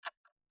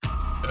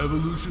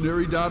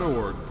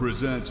Evolutionary.org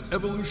presents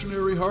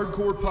Evolutionary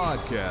Hardcore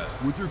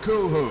Podcast with your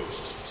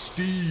co-hosts,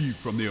 Steve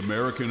from the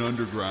American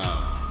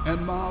Underground and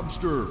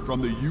Mobster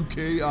from the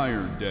UK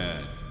Iron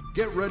Den.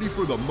 Get ready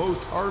for the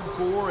most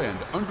hardcore and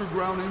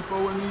underground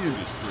info in the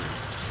industry.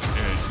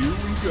 And here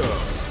we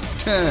go.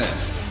 10,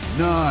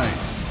 9,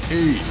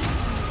 8,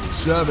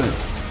 7,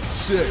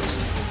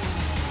 6,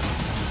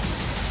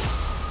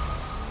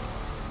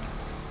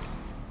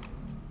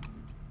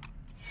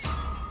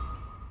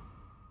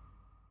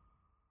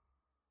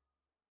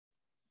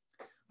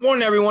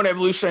 Morning, everyone.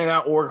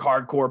 Evolutionary.org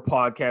Hardcore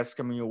Podcast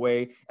coming your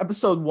way.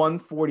 Episode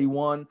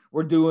 141.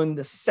 We're doing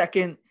the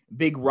second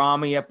Big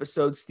Ramy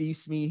episode. Steve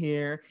Smee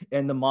here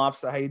and the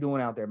Mobster. How you doing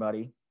out there,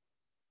 buddy?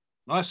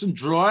 Nice and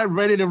dry,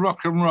 ready to rock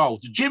and roll.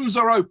 The gyms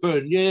are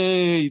open.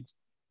 Yay.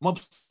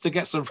 Mobster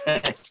get some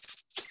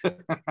rest.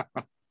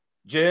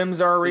 Gyms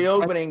are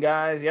reopening,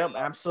 guys. Yep,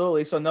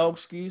 absolutely. So no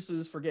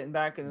excuses for getting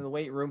back into the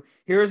weight room.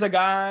 Here's a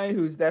guy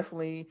who's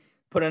definitely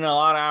put in a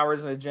lot of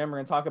hours in the gym. We're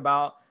going to talk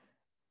about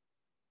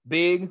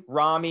Big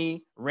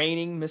Ramy,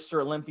 reigning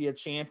Mr. Olympia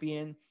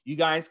champion. You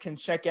guys can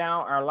check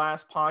out our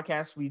last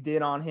podcast we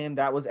did on him.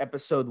 That was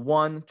episode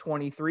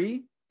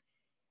 123.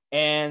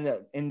 And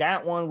in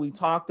that one, we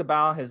talked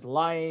about his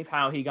life,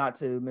 how he got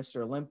to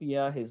Mr.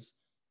 Olympia, his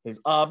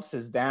ups,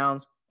 his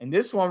downs. And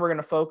this one, we're going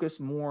to focus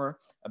more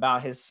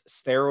about his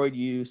steroid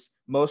use.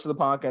 Most of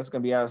the podcast is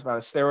going to be about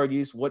his steroid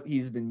use, what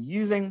he's been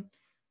using.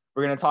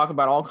 We're going to talk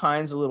about all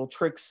kinds of little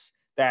tricks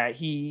that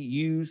he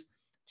used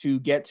to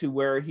get to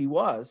where he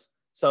was.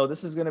 So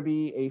this is going to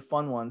be a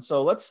fun one.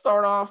 So let's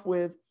start off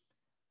with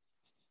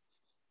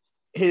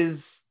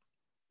his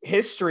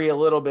history a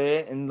little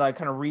bit and like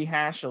kind of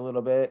rehash a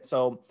little bit.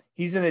 So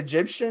he's an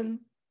Egyptian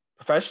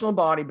professional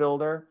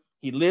bodybuilder.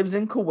 He lives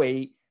in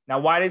Kuwait. Now,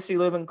 why does he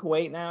live in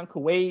Kuwait now?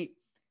 Kuwait,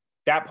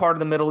 that part of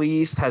the Middle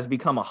East, has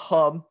become a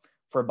hub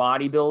for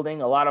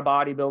bodybuilding. A lot of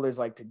bodybuilders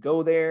like to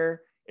go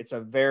there. There's a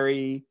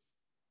very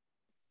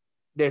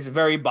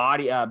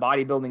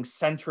bodybuilding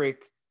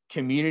centric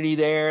community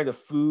there. The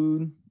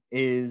food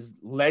is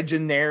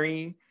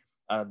legendary.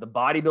 The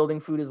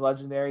bodybuilding food is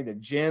legendary. The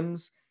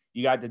gyms,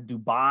 you got the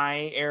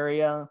Dubai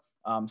area,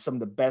 some of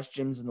the best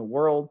gyms in the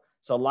world.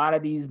 So a lot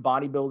of these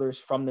bodybuilders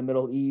from the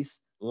Middle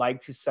East like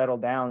to settle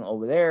down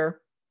over there.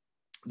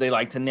 They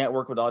like to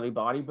network with other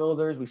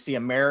bodybuilders. We see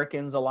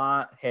Americans a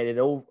lot headed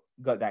over,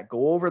 that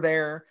go over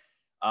there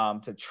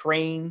to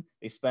train.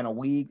 They spend a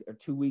week or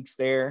 2 weeks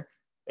there.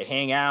 They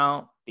hang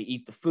out, they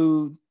eat the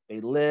food, they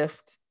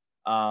lift.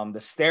 The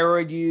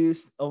steroid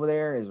use over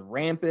there is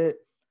rampant.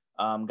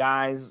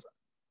 Guys,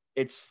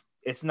 it's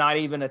not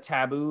even a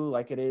taboo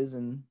like it is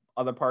in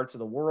other parts of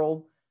the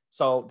world.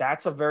 So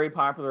that's a very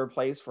popular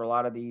place for a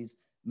lot of these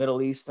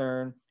Middle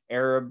Eastern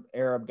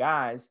Arab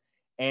guys.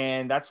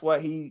 And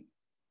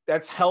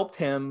that's helped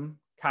him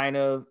kind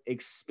of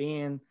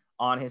expand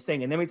on his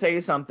thing. And let me tell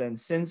you something,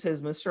 since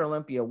his Mr.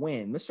 Olympia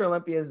win, Mr.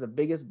 Olympia is the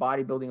biggest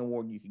bodybuilding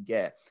award you could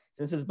get.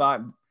 Since his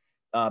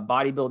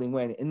bodybuilding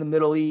win in the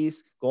Middle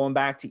East, going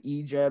back to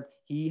Egypt,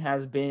 he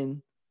has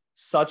been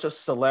such a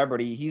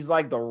celebrity. He's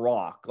like The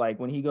Rock. Like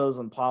when he goes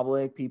in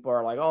public, people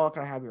are like, oh,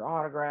 can I have your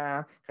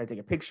autograph? Can I take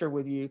a picture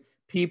with you?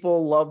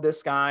 People love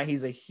this guy.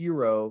 He's a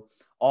hero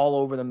all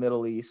over the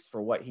Middle East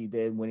for what he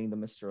did winning the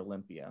Mr.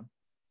 Olympia.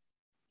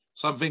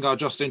 Something I'll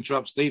just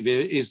interrupt, Steve,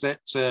 is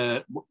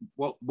that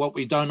what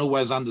we don't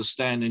always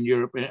understand in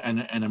Europe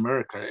and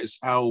America is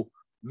how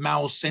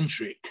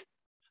male-centric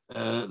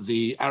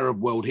the Arab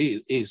world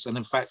is. And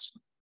in fact,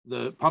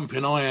 the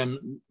Pumping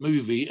Iron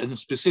movie, and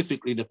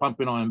specifically the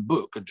Pumping Iron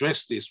book,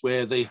 addressed this,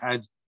 where they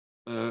had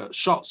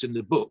shots in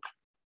the book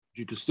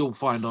you can still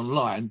find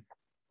online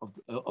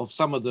of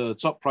some of the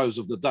top pros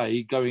of the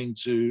day going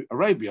to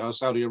Arabia,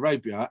 Saudi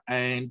Arabia,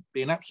 and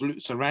being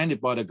absolutely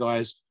surrounded by the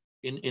guys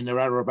in their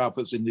Arab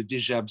outfits, in the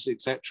dijabs,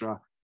 etc.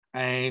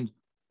 And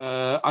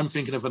I'm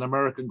thinking of an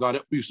American guy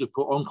that used to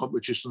put on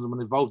competitions and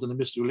was involved in the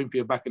Mr.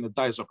 Olympia back in the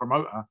day as a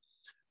promoter,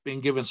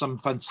 being given some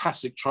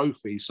fantastic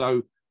trophies.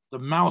 So the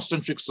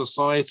male-centric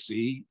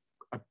society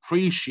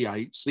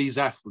appreciates these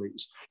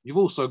athletes. You've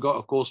also got,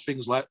 of course,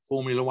 things like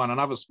Formula One and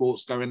other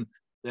sports going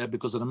there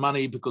because of the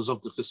money, because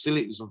of the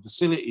facilities,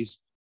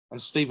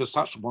 as Steve has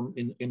touched upon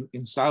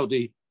in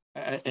Saudi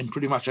and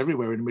pretty much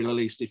everywhere in the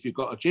Middle East. If you've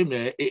got a gym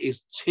there, it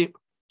is tip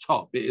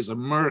top. It is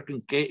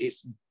American kit.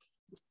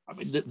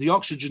 The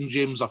Oxygen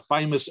gyms are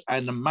famous,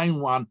 and the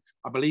main one,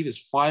 I believe,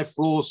 is 5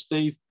 floors,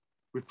 Steve,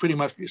 with pretty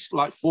much it's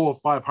like 400 or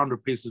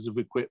 500 pieces of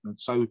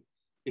equipment. So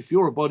if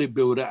you're a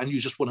bodybuilder and you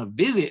just want to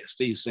visit,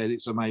 Steve said,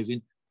 it's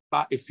amazing.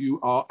 But if you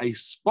are a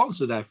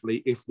sponsored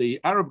athlete, if the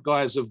Arab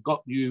guys have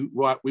got you,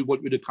 right, we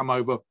want you to come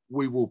over,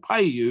 we will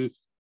pay you,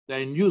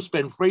 then you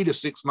spend 3 to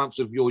 6 months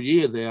of your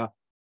year there,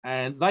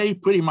 and they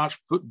pretty much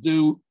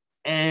do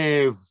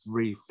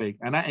everything.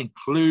 And that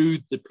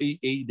includes the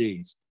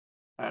PEDs.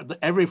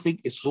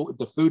 Everything is sorted.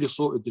 The food is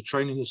sorted. The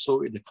training is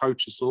sorted. The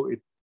coach is sorted.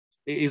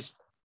 It is,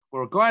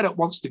 for a guy that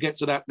wants to get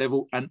to that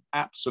level, an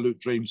absolute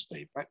dream,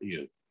 Steve. Back to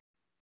you.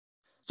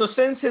 So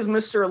since his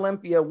Mr.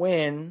 Olympia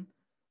win,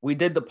 We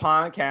did the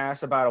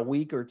podcast about a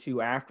week or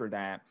two after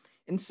that.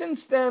 And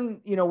since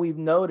then, we've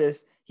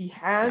noticed he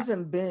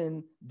hasn't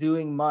been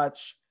doing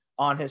much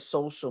on his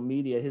social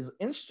media. His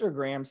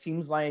Instagram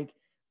seems like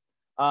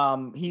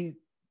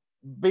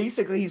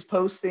he's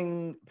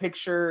posting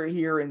picture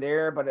here and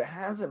there, but it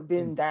hasn't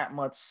been that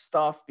much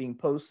stuff being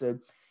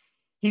posted.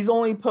 He's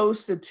only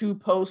posted 2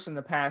 posts in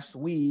the past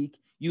week.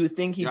 You would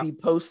think he'd be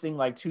posting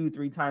like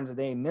 2-3 times a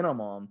day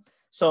minimum.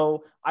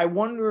 So I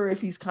wonder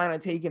if he's kind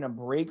of taking a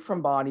break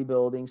from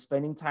bodybuilding,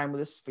 spending time with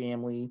his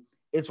family.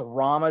 It's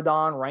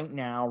Ramadan right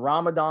now.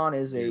 Ramadan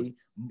is a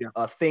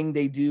thing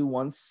they do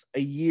once a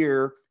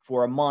year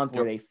for a month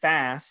where they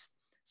fast,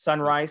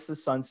 sunrise to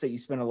sunset. You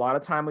spend a lot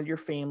of time with your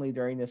family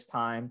during this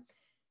time,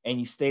 and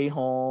you stay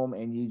home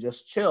and you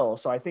just chill.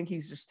 So I think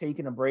he's just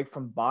taking a break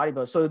from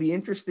bodybuilding. So it'd be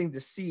interesting to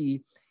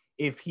see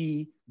if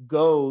he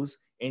goes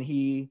and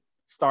he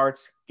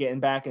starts getting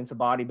back into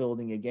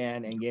bodybuilding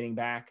again and getting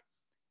back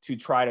to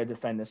try to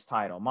defend this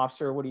title.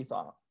 Mobster, what do you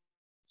thought?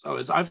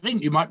 So I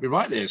think you might be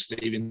right there,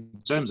 Steve, in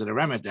terms of the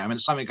Ramadan, and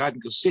it's something I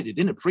hadn't considered.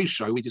 In the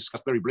pre-show, we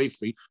discussed very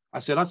briefly. I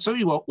said, I'll tell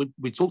you what,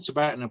 we talked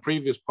about in a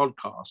previous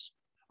podcast,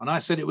 and I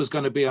said it was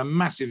going to be a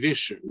massive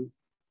issue,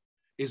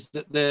 is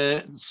that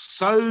there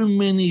so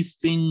many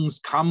things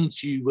come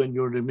to you when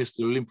you're in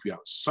Mr. Olympia.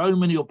 So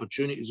many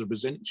opportunities are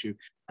presented to you,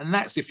 and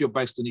that's if you're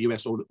based in the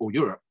US or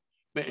Europe.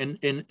 But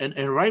in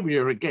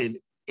Arabia, again,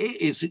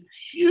 it is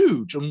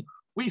huge. And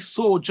we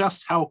saw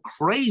just how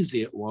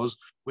crazy it was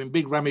when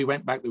Big Ramy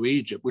went back to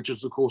Egypt, which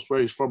is, of course, where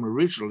he's from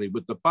originally,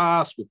 with the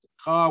bus, with the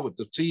car, with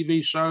the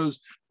TV shows,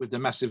 with the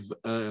massive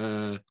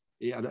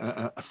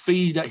a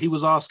fee that he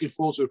was asking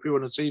for to appear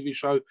on a TV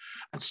show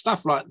and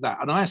stuff like that.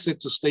 And I said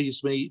to Steve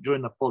Smith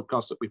during the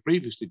podcast that we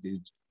previously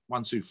did,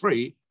 1, 2,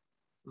 3,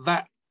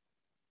 that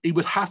he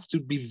would have to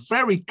be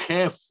very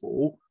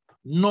careful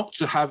not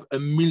to have a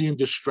million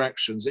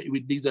distractions, that he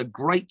would need a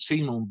great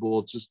team on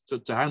board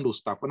to handle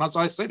stuff. And as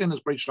I said in this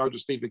brief show to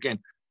Steve again,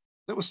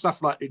 there was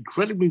stuff like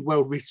incredibly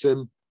well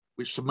written,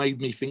 which made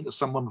me think that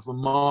someone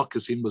from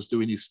marketing was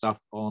doing his stuff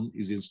on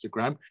his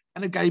Instagram.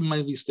 And again,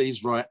 maybe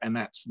Steve's right, and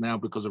that's now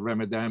because of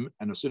Ramadan.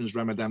 And as soon as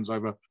Ramadan's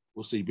over,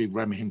 we'll see Big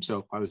Ramy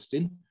himself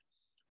posting.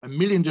 A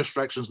million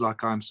distractions,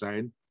 like I'm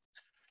saying.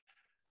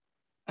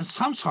 And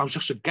sometimes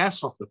just a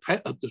gas off the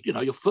pedal,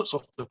 your foot's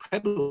off the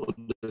pedal,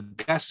 the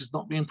gas is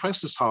not being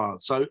pressed as hard.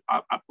 So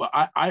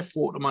I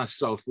thought to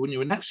myself, when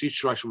you're in that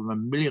situation with a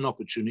million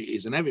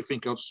opportunities and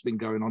everything else has been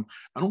going on,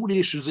 and all the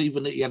issues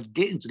even that he had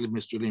getting to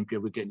Mr. Olympia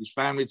with getting his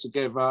family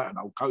together, and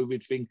the whole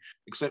COVID thing,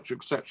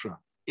 etc.,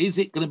 is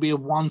it going to be a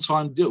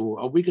one-time deal?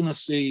 Are we going to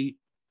see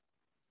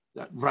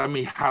that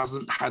Ramy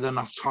hasn't had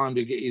enough time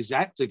to get his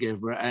act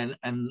together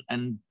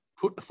and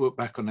put the foot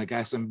back on the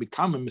gas and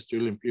become a Mr.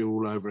 Olympia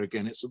all over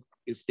again?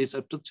 It's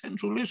a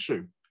potential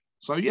issue.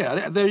 So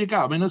yeah, there you go.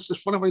 I mean, it's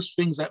just one of those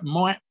things that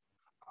might.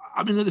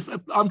 I mean, if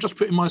I'm just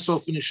putting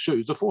myself in his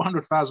shoes. The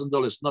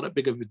 $400,000, not that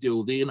big of a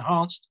deal. The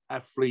enhanced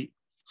athlete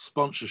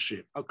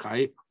sponsorship,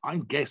 okay,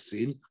 I'm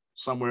guessing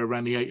somewhere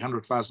around the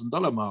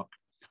 $800,000 mark.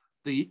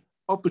 The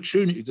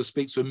opportunity to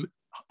speak to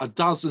a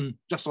dozen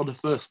just on the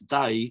first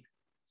day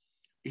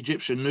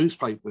Egyptian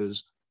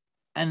newspapers.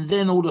 And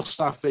then all the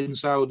stuff in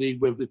Saudi,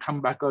 where they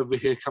come back over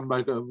here,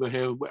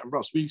 whatever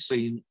else. We've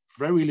seen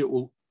very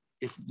little,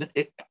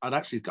 I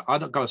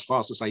don't go as far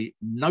as to say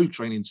no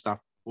training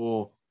stuff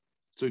for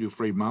 2 to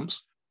 3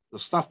 months. The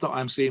stuff that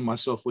I'm seeing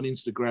myself on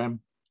Instagram,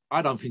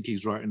 I don't think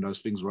he's writing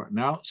those things right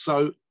now.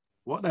 So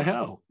what the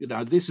hell?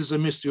 This is a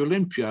Mr.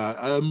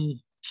 Olympia.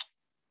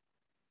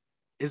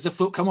 Is the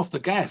foot come off the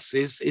gas?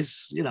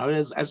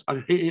 As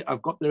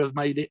I've got there, I've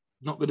made it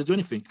not going to do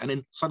anything, and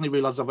then suddenly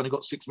realise I've only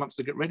got 6 months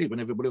to get ready when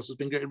everybody else has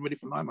been getting ready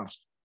for 9 months.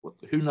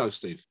 Who knows,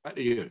 Steve? Back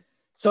to you.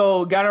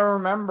 So got to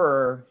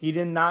remember, he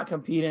did not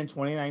compete in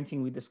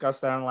 2019. We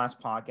discussed that on the last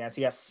podcast.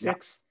 He got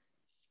 6th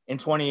in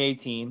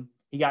 2018.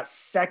 He got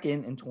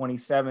 2nd in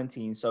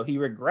 2017. So he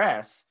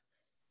regressed.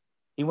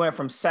 He went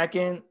from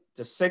 2nd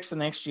to 6th the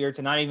next year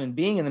to not even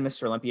being in the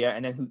Mr. Olympia,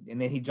 and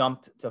then he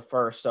jumped to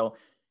 1st. So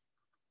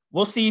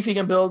we'll see if he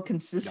can build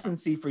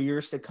consistency for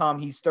years to come.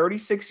 He's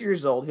 36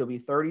 years old. He'll be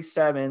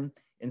 37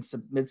 in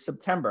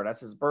mid-September.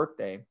 That's his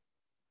birthday.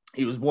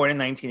 He was born in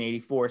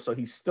 1984, so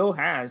he still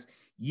has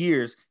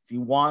years. If he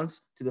wants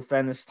to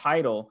defend this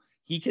title,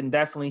 he can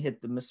definitely hit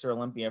the Mr.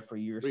 Olympia for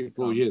years. 3 or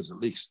 4 years at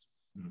least.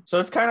 So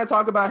let's kind of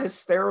talk about his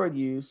steroid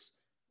use.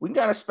 We can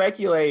kind of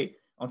speculate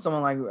on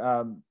someone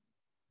like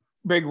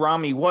Big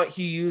Ramy, what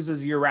he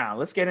uses year-round.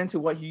 Let's get into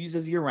what he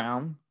uses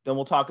year-round. Then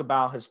we'll talk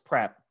about his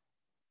prep.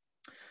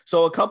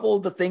 So a couple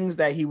of the things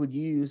that he would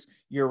use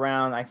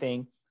year-round, I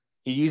think,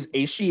 he used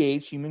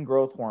HGH, human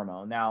growth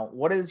hormone. Now,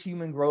 what is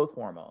human growth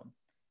hormone?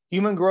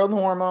 Human growth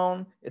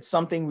hormone, it's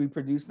something we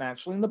produce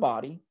naturally in the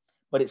body,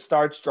 but it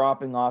starts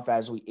dropping off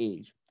as we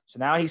age. So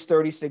now he's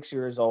 36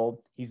 years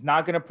old. He's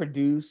not going to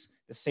produce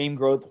the same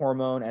growth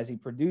hormone as he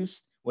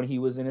produced when he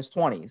was in his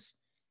 20s.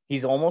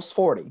 He's almost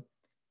 40.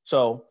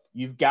 So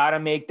you've got to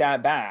make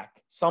that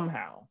back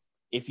somehow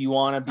if you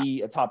want to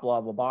be a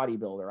top-level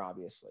bodybuilder,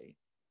 obviously.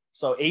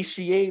 So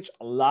HGH,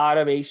 a lot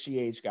of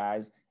HGH,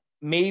 guys.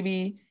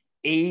 maybe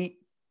 8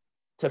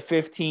 to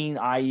 15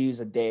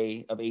 IUs a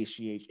day of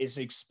HGH. It's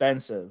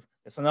expensive.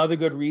 It's another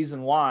good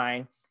reason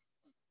why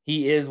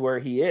he is where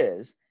he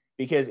is,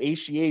 because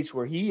HGH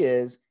where he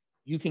is,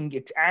 you can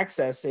get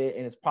access it,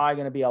 and it's probably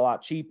going to be a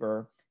lot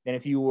cheaper than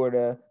if you were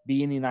to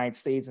be in the United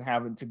States and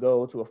having to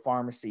go to a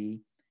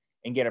pharmacy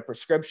and get a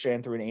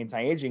prescription through an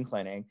anti-aging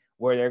clinic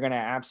where they're going to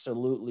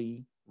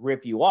absolutely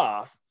rip you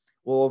off.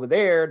 Well, over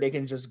there, they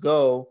can just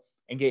go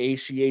and get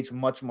HGH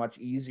much, much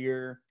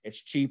easier.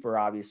 It's cheaper,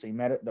 obviously.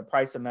 The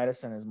price of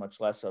medicine is much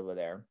less over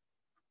there.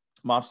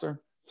 Mobster?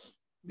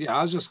 Yeah,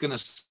 I was just going to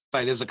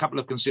say there's a couple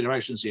of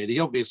considerations here. The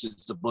obvious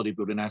is the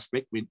bodybuilding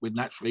aspect. With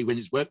naturally, when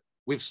it's worked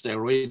with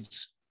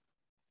steroids,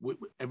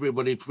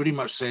 everybody pretty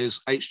much says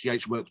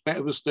HGH works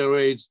better with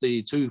steroids.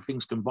 The two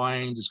things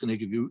combined is going to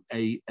give you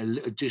a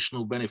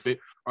additional benefit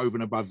over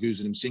and above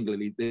using them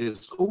singly.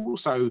 There's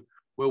also,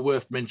 well,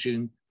 worth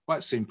mentioning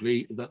quite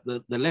simply that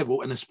the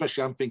level, and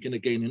especially I'm thinking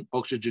again in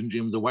Oxygen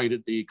Gym, the way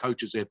that the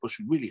coaches there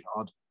pushing really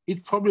hard,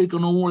 it's probably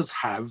going to always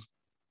have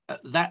at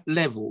that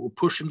level,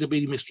 pushing to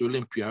be Mr.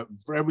 Olympia,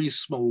 very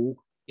small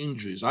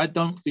injuries. I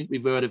don't think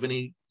we've heard of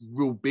any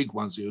real big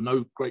ones here.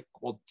 No great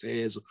quad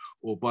tears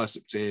or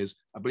bicep tears.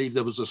 I believe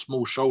there was a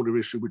small shoulder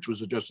issue, which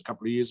was addressed a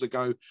couple of years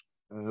ago,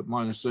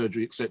 minor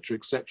surgery, etc.,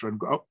 etc. And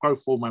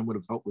growth hormone would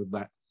have helped with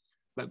that.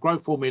 But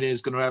growth hormone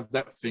is going to have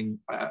that thing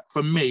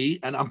for me,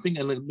 and I'm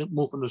thinking a little bit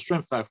more from the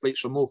strength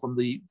athletes, or more from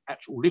the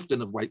actual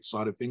lifting of weight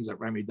side of things that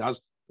Ramy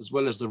does, as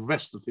well as the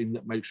rest of the thing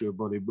that makes you a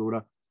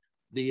bodybuilder.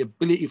 The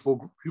ability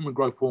for human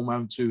growth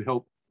hormone to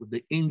help with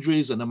the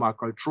injuries and the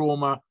micro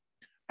trauma.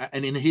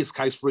 And in his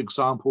case, for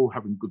example,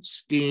 having good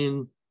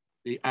skin,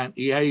 the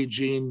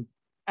anti-aging,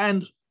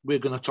 and we're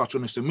going to touch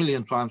on this a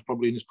million times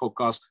probably in this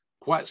podcast,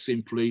 quite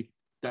simply,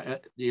 that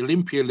at the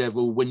Olympia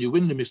level, when you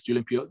win the Mr.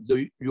 Olympia,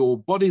 your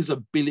body's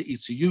ability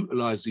to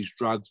utilize these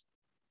drugs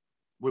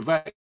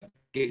without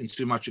getting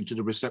too much into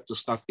the receptor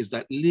stuff is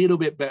that little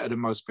bit better than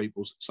most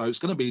people's. So it's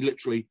going to be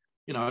literally,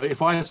 you know,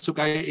 if I took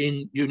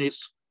 18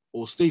 units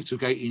or Steve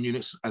took 18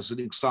 units as an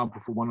example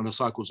for one of the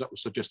cycles that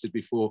was suggested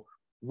before,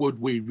 would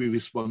we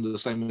respond the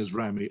same as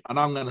Ramy? And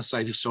I'm going to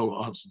say the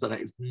short answer to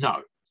that is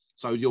no.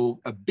 So your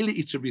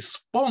ability to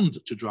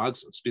respond to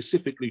drugs,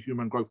 specifically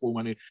human growth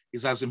hormone,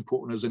 is as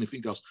important as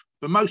anything else.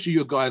 For most of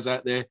you guys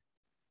out there,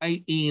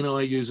 18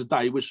 IUs a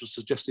day, which was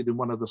suggested in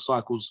one of the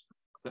cycles,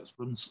 that's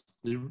from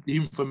the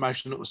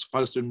information that was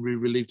supposed to be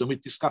relieved, and we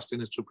discussed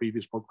in a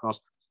previous podcast,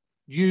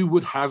 you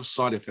would have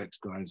side effects,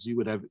 guys. You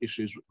would have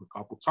issues with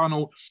carpal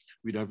tunnel.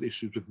 We'd have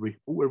issues with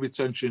water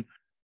retention.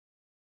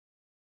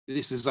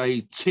 This is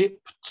a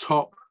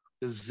tip-top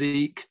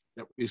physique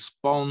that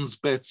responds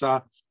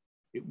better.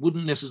 It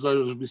wouldn't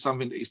necessarily be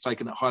something that is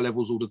taken at high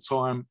levels all the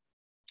time.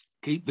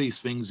 Keep these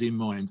things in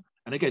mind.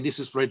 And again, this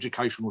is for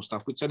educational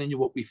stuff. We're telling you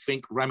what we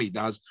think Ramy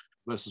does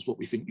versus what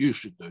we think you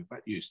should do.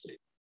 Back to you, Steve.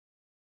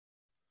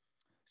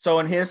 So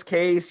in his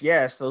case,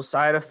 yes, those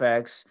side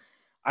effects,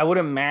 I would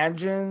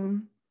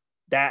imagine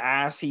that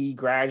as he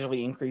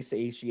gradually increased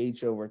the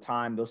HGH over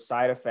time, those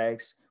side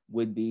effects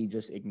would be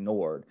just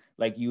ignored.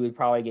 Like you would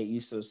probably get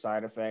used to the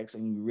side effects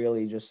and you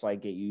really just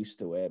like get used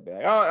to it. Be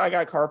like, oh, I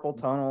got carpal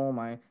tunnel.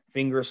 My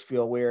fingers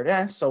feel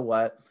weird. So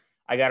what?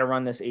 I got to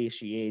run this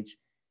HGH.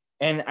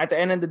 And at the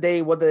end of the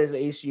day, what does the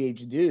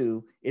HGH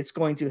do? It's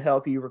going to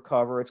help you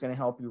recover. It's going to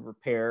help you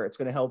repair. It's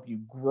going to help you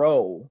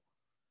grow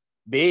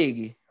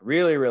big,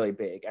 really, really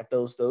big at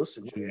those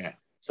dosages. Yeah.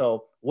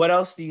 So what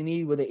else do you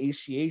need with the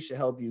HGH to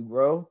help you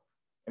grow?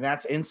 And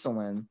that's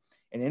insulin.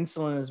 And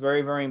insulin is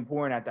very, very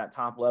important at that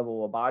top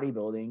level of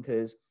bodybuilding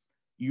because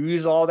you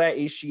use all that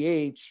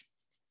HGH,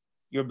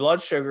 your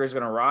blood sugar is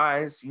going to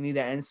rise. You need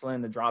that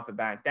insulin to drop it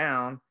back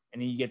down.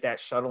 And then you get that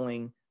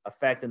shuttling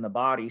effect in the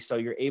body. So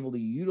you're able to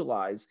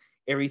utilize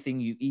everything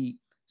you eat.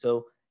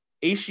 So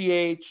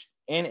HGH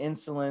and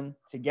insulin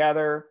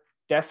together,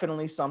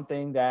 definitely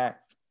something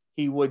that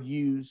he would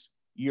use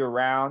year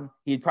round.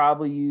 He'd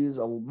probably use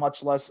a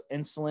much less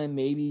insulin,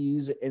 maybe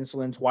use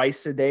insulin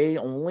twice a day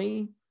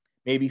only,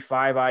 maybe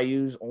 5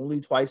 IUs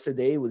only twice a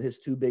day with his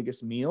 2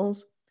 biggest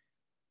meals.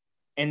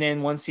 And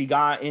then once he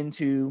got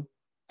into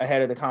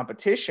ahead of the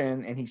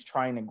competition and he's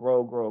trying to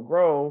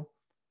grow,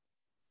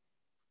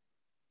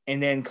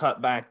 and then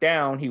cut back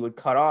down, he would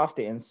cut off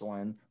the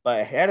insulin.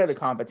 But ahead of the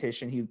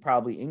competition, he would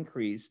probably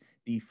increase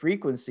the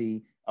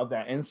frequency of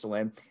that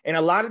insulin. And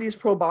a lot of these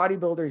pro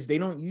bodybuilders, they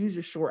don't use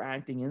a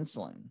short-acting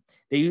insulin.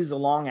 They use a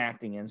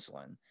long-acting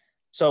insulin.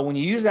 So when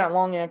you use that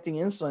long-acting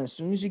insulin, as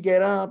soon as you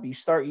get up, you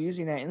start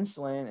using that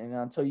insulin and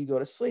until you go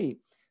to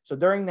sleep. So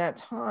during that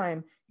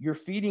time, your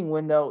feeding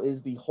window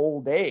is the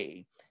whole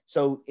day.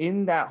 So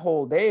in that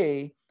whole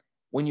day,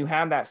 when you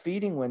have that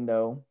feeding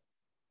window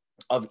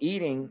of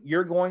eating,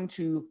 you're going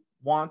to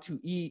want to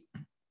eat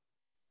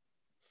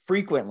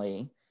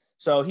frequently.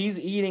 So he's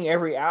eating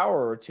every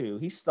hour or two.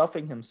 He's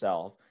stuffing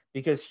himself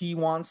because he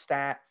wants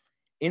that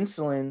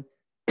insulin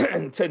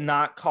to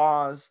not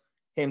cause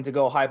him to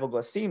go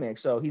hypoglycemic.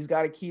 So he's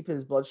got to keep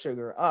his blood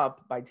sugar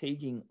up by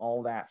taking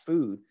all that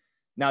food.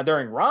 Now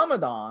during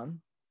Ramadan,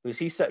 because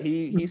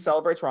he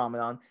celebrates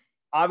Ramadan,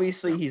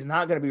 Obviously, he's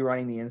not going to be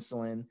running the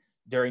insulin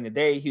during the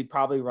day. He'd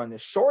probably run the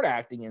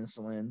short-acting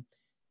insulin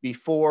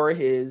before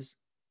his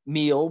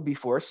meal,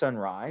 before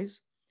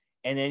sunrise.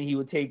 And then he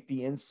would take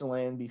the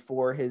insulin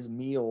before his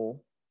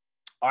meal,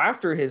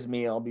 after his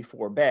meal,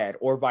 before bed,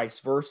 or vice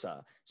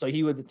versa. So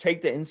he would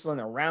take the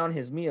insulin around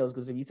his meals,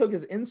 because if he took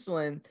his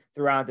insulin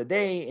throughout the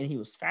day and he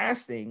was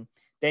fasting,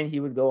 then he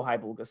would go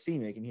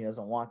hypoglycemic, and he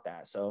doesn't want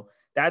that. So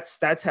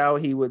that's how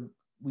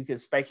we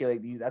could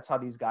speculate. That's how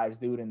these guys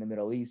do it in the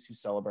Middle East who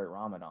celebrate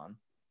Ramadan.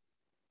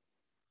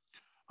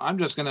 I'm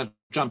just going to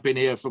jump in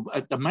here. For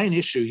the main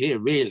issue here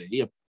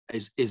really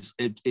is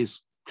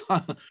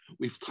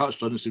we've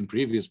touched on this in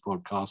previous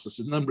podcasts. It's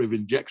the number of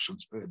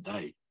injections per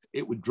day.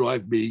 It would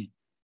drive me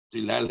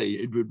to lally.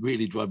 It would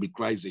really drive me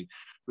crazy,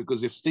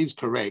 because if Steve's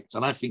correct,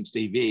 and I think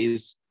Steve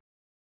is,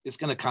 it's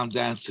going to come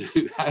down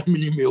to how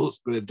many meals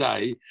per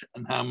day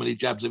and how many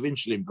jabs of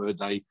insulin per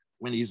day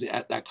when he's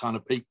at that kind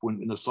of peak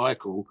point in the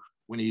cycle,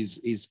 when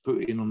he's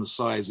putting on the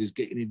size, he's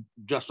getting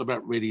just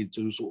about ready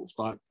to sort of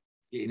start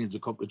getting into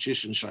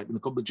competition shape. And the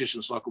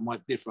competition cycle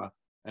might differ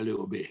a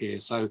little bit here.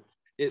 So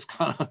it's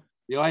kind of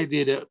the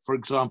idea that, for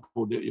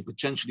example, that you're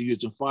potentially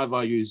using 5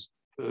 IUs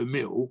per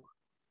meal.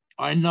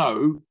 I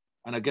know,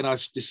 and again, I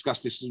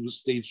discussed this with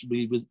Steve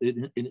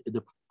in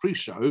the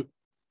pre-show,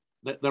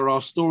 that there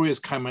are stories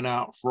coming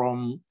out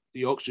from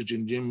the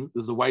Oxygen Gym,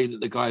 the way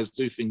that the guys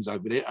do things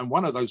over there. And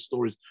one of those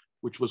stories,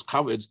 which was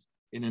covered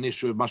in an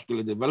issue of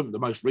Muscular Development, the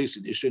most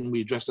recent issue, and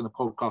we addressed in a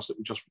podcast that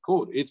we just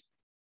recorded,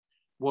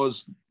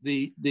 was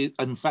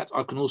in fact,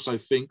 I can also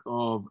think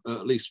of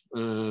at least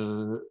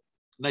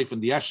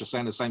Nathan Diasha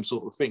saying the same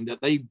sort of thing,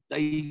 that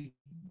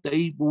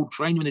they will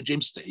train you in a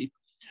gym, Steve,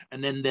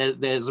 and then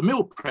there's a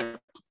meal prep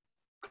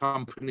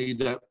company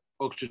that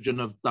Oxygen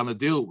have done a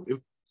deal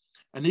with,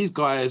 and these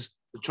guys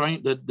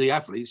train the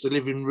athletes are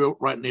living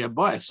right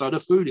nearby, so the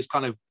food is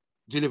kind of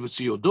delivered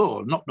to your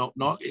door. Knock, knock,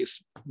 knock.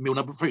 It's meal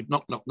number 3.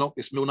 Knock, knock, knock.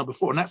 It's meal number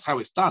 4, and that's how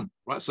it's done,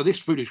 right? So this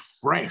food is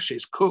fresh.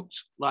 It's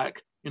cooked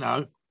like,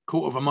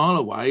 quarter of a mile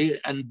away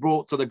and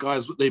brought to the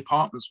guys with the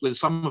apartments, where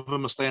some of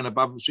them are staying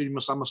above the gym,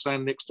 some are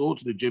staying next door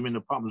to the gym in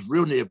apartments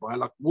real nearby,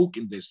 like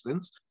walking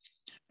distance,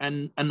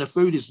 and the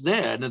food is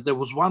there. And there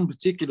was one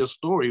particular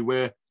story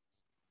where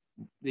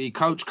the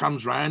coach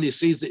comes around, he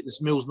sees that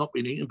this meal's not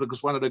been eaten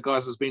because one of the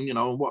guys has been,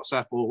 on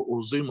WhatsApp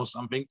or Zoom or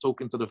something,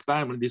 talking to the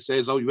family. He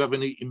says, "Oh, you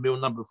haven't eaten meal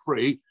number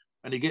 3."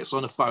 And he gets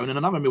on the phone and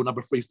another meal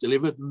number 3 is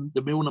delivered. And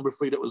the meal number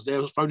 3 that was there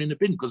was thrown in the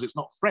bin because it's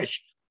not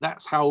fresh.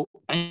 That's how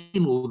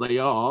anal they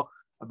are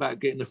about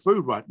getting the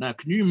food right. Now,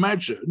 can you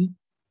imagine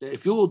that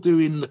if you're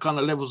doing the kind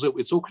of levels that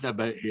we're talking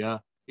about here,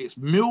 it's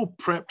meal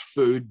prepped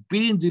food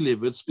being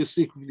delivered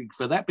specifically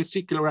for that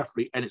particular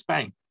athlete, and it's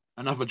bang,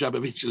 another jab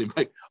of insulin.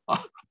 Like,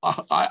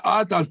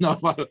 I don't know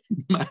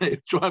if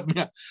it drive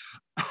me out.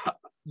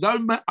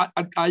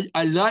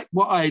 I like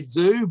what I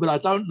do, but I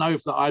don't know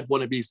if that I'd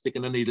want to be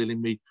sticking a needle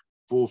in me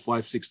 4,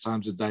 5, 6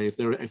 times a day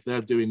if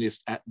they're doing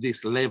this at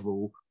this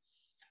level.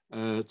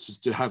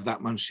 To have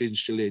that much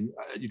insulin,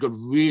 you've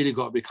really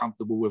got to be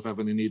comfortable with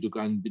having a needle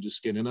going into the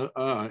skin, and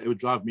it would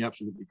drive me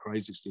absolutely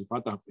crazy, Steve. I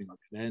don't think I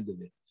could handle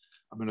it.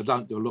 I mean, I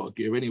don't do a lot of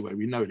gear anyway.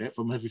 We know that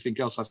from everything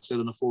else I've said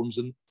on the forums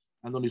and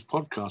on his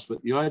podcast.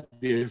 But the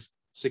idea of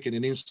sticking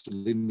an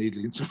insulin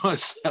needle into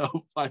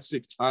myself 5,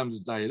 6 times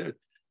a day,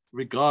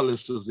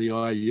 regardless of the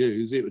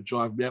IUs, it would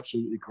drive me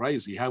absolutely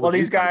crazy. Well,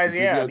 these guys,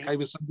 yeah, okay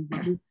with something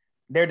like this?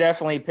 They're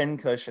definitely pin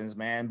cushions,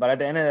 man. But at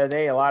the end of the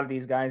day, a lot of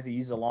these guys, they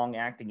use a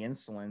long-acting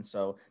insulin.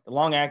 So the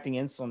long-acting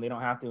insulin, they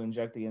don't have to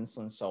inject the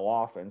insulin so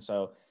often.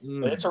 So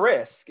but it's a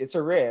risk. It's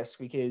a risk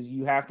because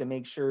you have to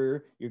make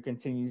sure you're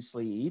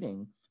continuously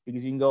eating,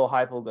 because you can go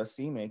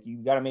hypoglycemic.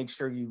 You've got to make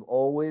sure you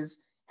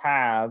always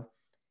have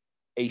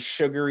a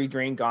sugary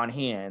drink on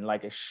hand,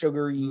 like a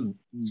sugary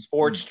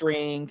sports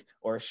drink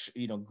or,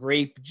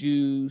 grape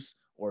juice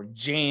or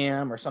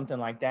jam or something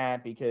like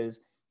that, because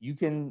you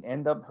can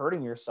end up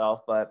hurting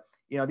yourself. But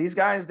these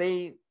guys,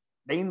 they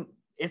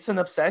it's an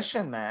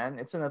obsession, man.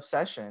 It's an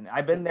obsession.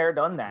 I've been there,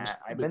 done that.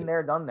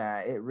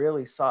 It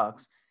really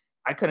sucks.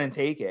 I couldn't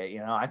take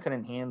it. I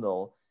couldn't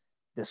handle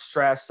the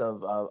stress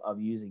of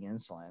using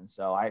insulin.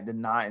 So I did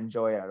not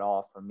enjoy it at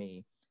all for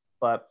me.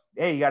 But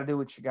hey, you got to do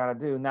what you got to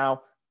do.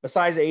 Now,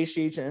 besides the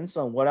HGH and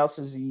insulin, what else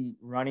is he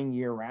running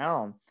year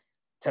round?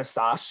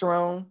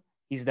 Testosterone.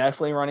 He's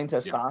definitely running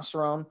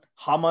testosterone. Yeah.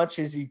 How much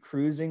is he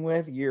cruising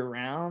with year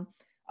round?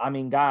 I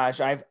mean,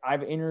 gosh,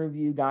 I've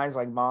interviewed guys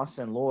like Moss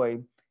and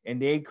Lloyd,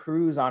 and they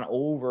cruise on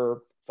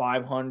over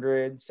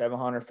 500,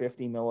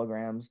 750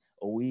 milligrams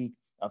a week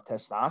of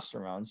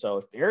testosterone. So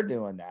if they're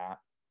doing that,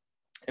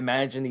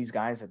 imagine these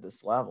guys at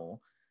this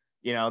level.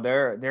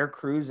 They're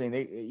cruising.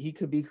 He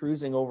could be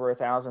cruising over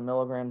 1,000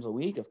 milligrams a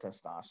week of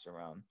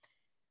testosterone.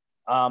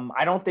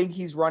 I don't think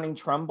he's running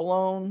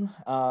Trenbolone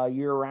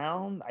year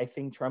round. I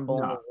think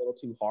Trenbolone is a little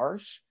too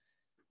harsh.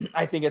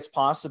 I think it's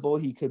possible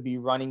he could be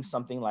running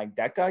something like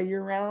DECA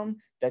year round.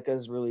 DECA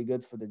is really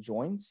good for the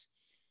joints.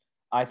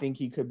 I think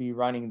he could be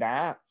running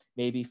that,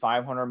 maybe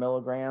 500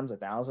 milligrams,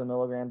 1,000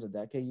 milligrams of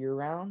DECA year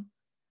round.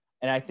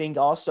 And I think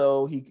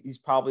also he's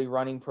probably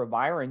running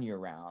Proviron year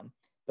round.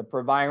 The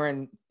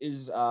Proviron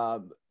is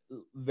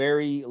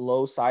very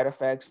low side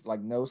effects, like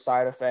no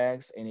side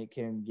effects, and it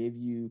can give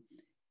you,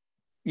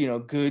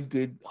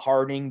 good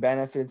hardening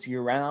benefits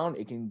year round.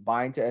 It can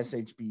bind to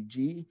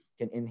SHBG,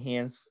 can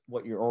enhance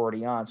what you're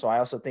already on. So I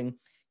also think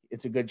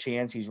it's a good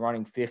chance he's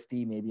running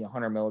 50, maybe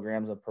 100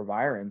 milligrams of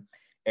Proviron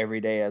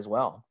every day as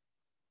well.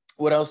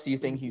 What else do you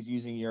think he's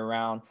using year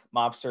round,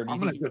 Mobster? Do you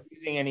think he's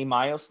using any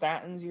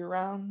myostatins year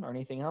round or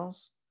anything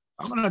else?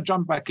 I'm going to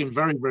jump back in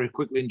very, very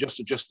quickly and just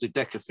adjust the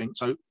DECA thing.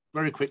 So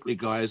very quickly,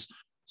 guys,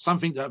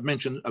 something that I've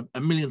mentioned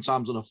a million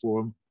times on the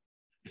forum,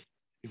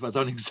 if I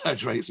don't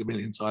exaggerate, it's a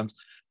million times.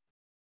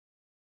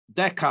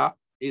 DECA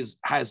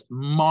has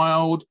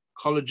mild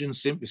collagen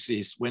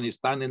synthesis when it's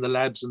done in the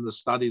labs and the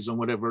studies and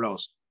whatever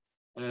else.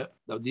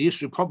 The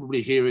issue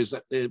probably here is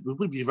that we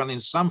will be running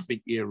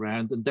something year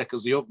round, and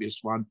DECA's the obvious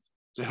one,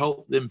 to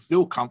help them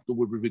feel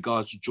comfortable with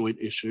regards to joint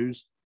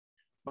issues.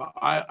 But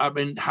I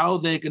mean, how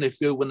they're going to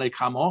feel when they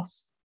come off,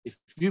 if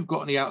you've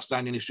got any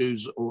outstanding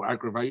issues or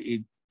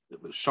aggravated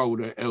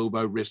shoulder,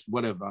 elbow, wrist,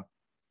 whatever,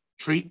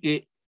 treat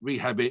it,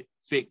 rehab it,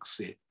 fix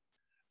it.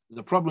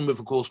 The problem with,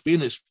 of course, being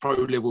this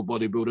pro-level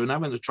bodybuilder and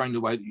having to train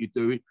the way that you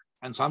do it,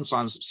 and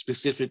sometimes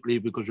specifically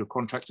because you're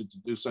contracted to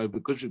do so,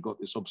 because you've got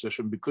this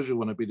obsession, because you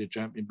want to be the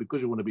champion,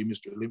 because you want to be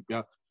Mr.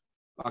 Olympia,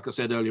 like I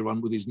said earlier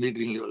on, with these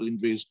niggling little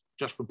injuries,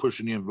 just from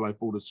pushing the envelope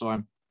all the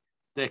time,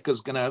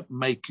 DECA's going to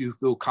make you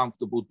feel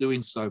comfortable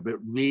doing so. But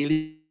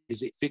really,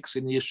 is it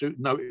fixing the issue?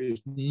 No, it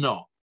is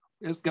not.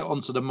 Let's get on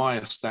to the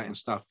myostatin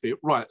stuff here.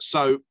 Right,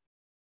 so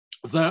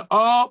there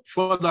are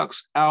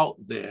products out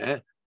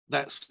there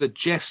that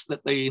suggest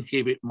that they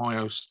inhibit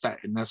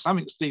myostatin. Now,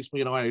 something Steve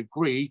Smith and I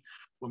agree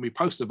when we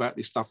post about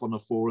this stuff on the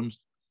forums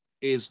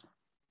is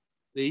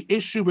the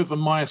issue with a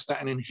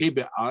myostatin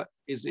inhibitor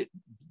is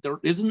there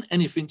isn't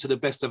anything, to the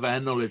best of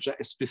our knowledge,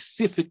 that is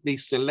specifically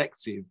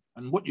selective.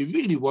 And what you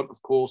really want,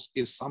 of course,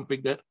 is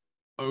something that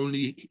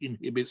only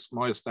inhibits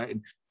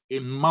myostatin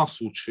in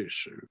muscle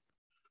tissue.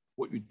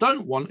 What you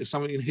don't want is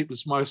something that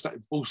inhibits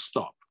myostatin full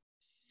stop.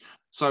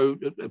 So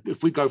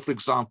if we go, for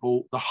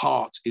example, the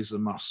heart is a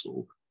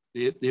muscle.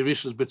 There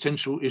is a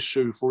potential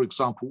issue, for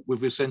example,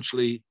 with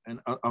essentially, and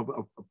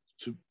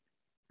to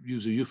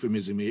use a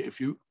euphemism here, if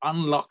you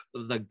unlock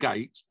the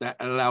gate that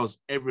allows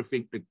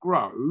everything to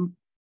grow,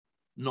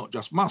 not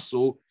just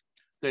muscle,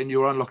 then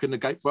you're unlocking the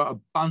gate for a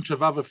bunch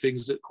of other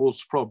things that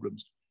cause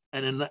problems.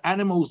 And in the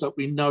animals that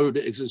we know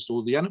that exist,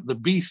 or the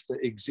beasts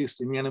that exist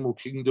in the animal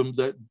kingdom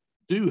that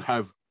do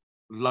have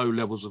low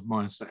levels of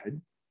myostatin,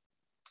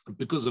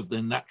 because of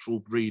their natural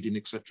breeding,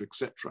 etc.,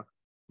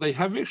 they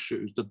have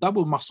issues. The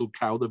double muscle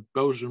cow, the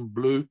Belgian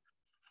blue,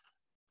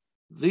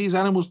 these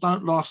animals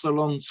don't last a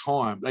long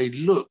time. They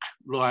look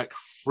like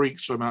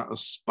freaks from outer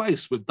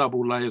space with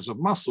double layers of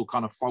muscle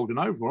kind of folding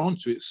over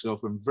onto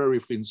itself and very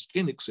thin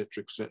skin,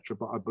 etc.,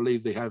 But I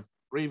believe they have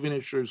breathing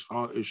issues,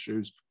 heart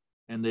issues,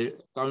 and they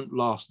don't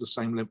last the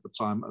same length of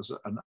time as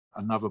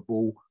another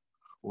bull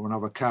or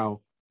another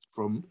cow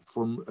from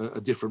a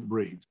different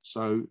breed.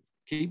 So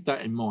keep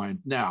that in mind.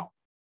 Now,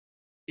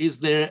 is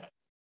there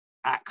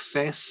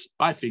access?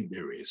 I think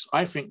there is.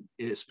 I think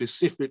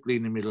specifically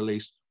in the Middle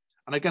East,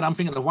 and again, I'm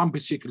thinking of one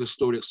particular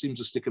story that seems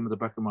to stick in the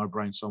back of my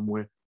brain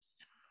somewhere,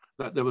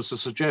 that there was a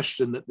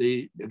suggestion that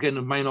the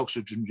main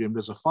oxygen gym,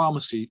 there's a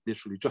pharmacy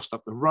literally just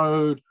up the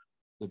road.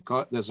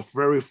 There's a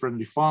very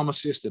friendly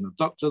pharmacist and a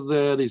doctor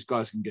there. These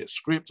guys can get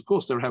scripts. Of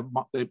course, they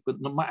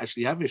might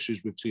actually have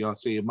issues with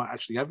TRT and might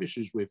actually have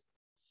issues with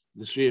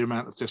the sheer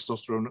amount of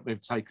testosterone that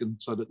they've taken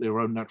so that their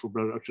own natural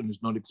production is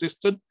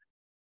non-existent.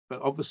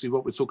 But obviously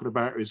what we're talking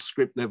about is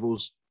script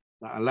levels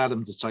that allow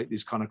them to take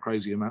these kind of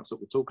crazy amounts that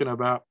we're talking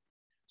about.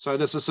 So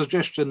there's a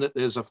suggestion that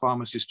there's a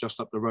pharmacist just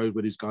up the road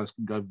where these guys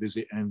can go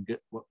visit and get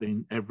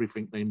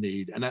everything they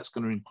need. And that's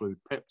going to include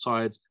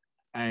peptides.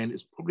 And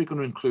it's probably going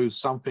to include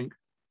something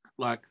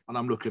like, and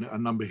I'm looking at a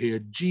number here,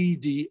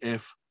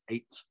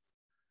 GDF8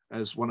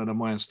 as one of the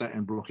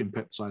myostatin blocking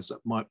peptides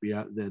that might be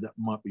out there that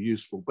might be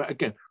useful. But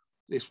again,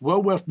 it's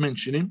well worth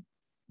mentioning.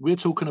 We're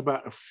talking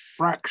about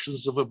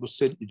fractions of a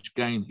percentage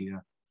gain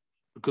here,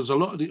 because a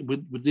lot of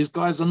with these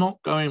guys are not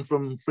going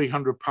from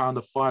 300 pound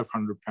to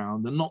 500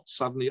 pound. They're not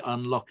suddenly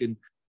unlocking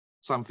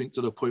something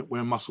to the point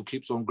where muscle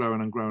keeps on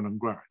growing and growing and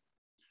growing.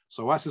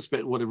 So I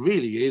suspect what it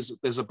really is,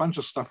 there's a bunch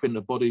of stuff in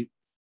the body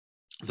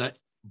that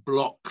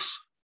blocks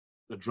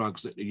the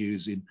drugs that they're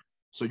using.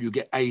 So you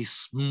get a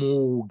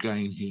small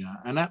gain here.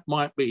 And that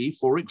might be,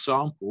 for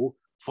example,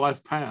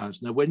 5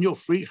 pounds. Now, when you're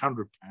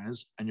 300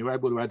 pounds and you're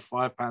able to add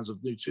 5 pounds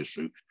of new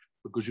tissue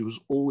because you was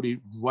already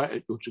right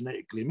at your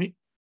genetic limit,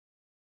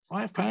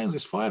 5 pounds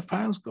is 5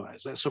 pounds,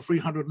 guys. That's a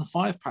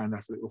 305 pound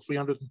athlete or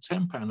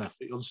 310 pound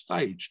athlete on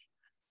stage.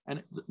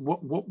 And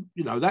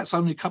that's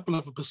only a couple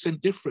of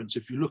 % difference.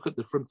 If you look at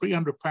from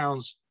 300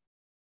 pounds,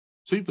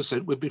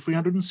 2% would be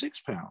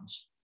 306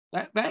 pounds.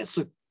 That's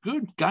a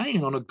good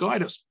gain on a guy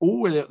that's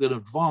already at an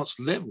advanced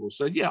level.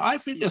 So yeah, I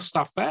think there's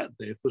stuff out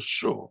there for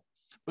sure,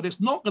 but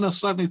it's not going to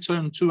suddenly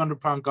turn 200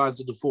 pound guys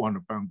into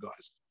 400 pound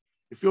guys.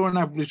 If you're an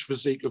average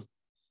physique of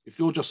if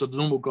you're just a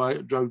normal guy,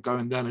 Joe,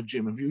 going down a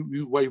gym, if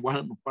you weigh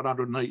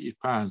 180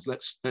 pounds,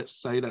 let's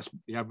say that's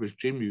the average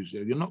gym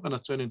user, you're not going to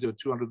turn into a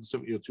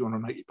 270 or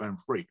 280 pound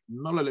freak,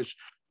 not unless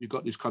you've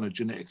got this kind of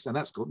genetics, and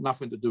that's got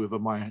nothing to do with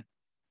a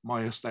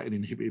myostatin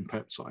inhibiting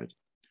peptide.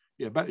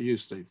 Yeah, back to you,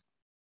 Steve.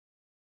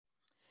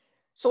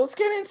 So let's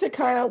get into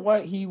kind of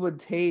what he would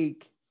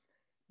take,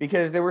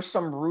 because there were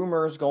some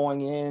rumors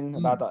going in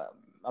about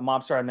a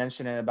mobster I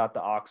mentioned it about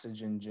the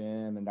Oxygen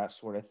Gym and that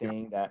sort of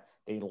thing, that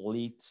they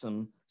leaked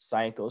some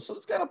cycles. So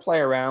let's kind of play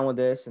around with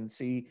this and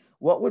see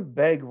what would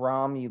Beg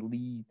Ramy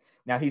lead.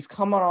 Now he's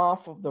coming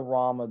off of the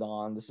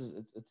Ramadan.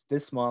 It's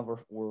this month.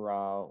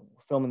 We're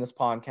filming this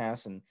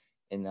podcast in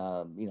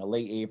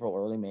late April,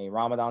 early May.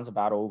 Ramadan's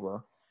about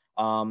over.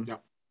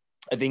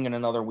 I think in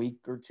another week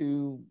or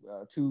two,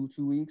 2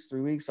 weeks,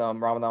 3 weeks,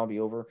 Ramadan will be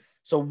over.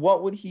 So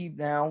what would he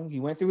now? He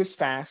went through his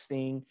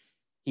fasting.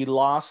 He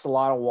lost a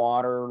lot of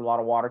water. A lot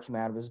of water came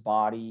out of his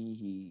body.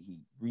 He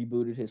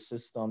rebooted his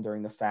system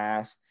during the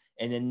fast.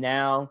 And then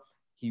now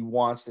he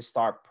wants to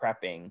start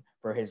prepping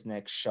for his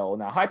next show.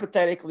 Now,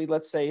 hypothetically,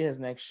 let's say his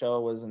next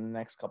show was in the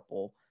next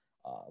couple,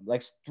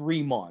 like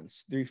 3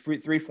 months,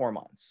 4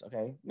 months.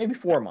 Okay. Maybe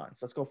 4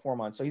 months. Let's go 4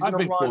 months. So he's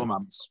going to run 4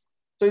 months.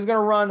 So he's going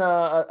to run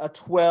a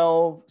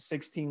 12,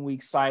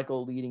 16-week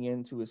cycle leading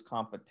into his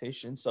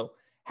competition. So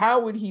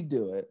how would he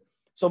do it?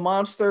 So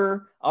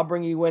Mobster, I'll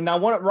bring you in. Now,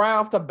 right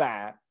off the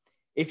bat,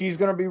 if he's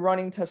going to be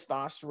running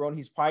testosterone,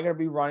 he's probably going to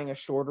be running a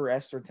shorter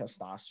ester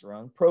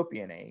testosterone,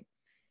 propionate,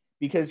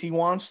 because he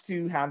wants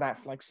to have that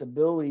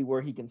flexibility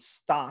where he can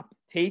stop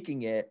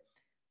taking it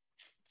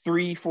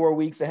 3-4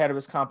 weeks ahead of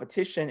his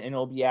competition and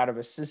it'll be out of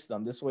his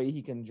system. This way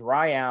he can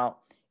dry out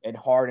and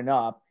harden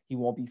up. He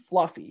won't be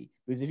fluffy,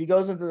 because if he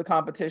goes into the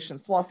competition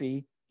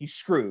fluffy, he's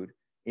screwed.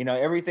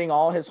 Everything,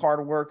 all his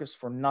hard work is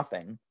for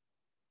nothing.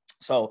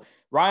 So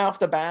right off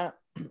the bat,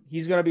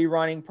 he's going to be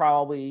running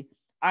probably,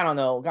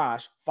 500,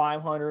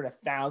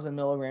 1,000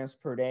 milligrams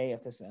per day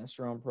of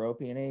testosterone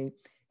propionate.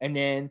 And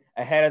then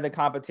ahead of the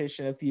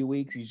competition a few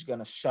weeks, he's going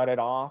to shut it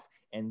off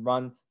and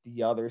run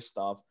the other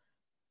stuff.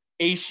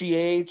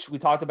 HGH, we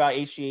talked about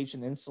HGH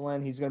and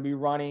insulin. He's going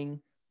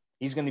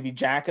to be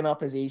jacking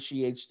up his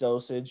HGH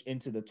dosage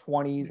into the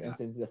 20s and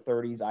into the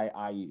 30s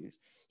IUs.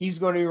 He's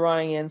going to be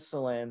running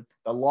insulin,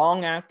 the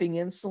long-acting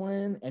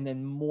insulin, and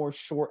then more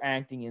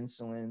short-acting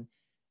insulin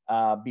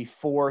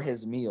before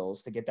his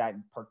meals to get that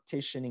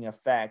partitioning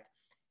effect.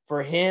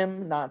 For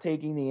him, not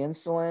taking the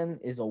insulin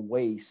is a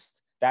waste.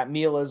 That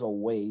meal is a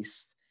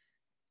waste.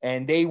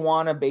 And they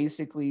want to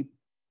basically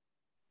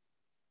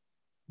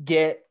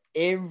get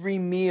every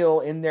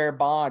meal in their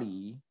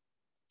body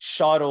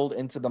shuttled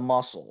into the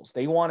muscles.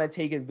 They want to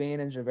take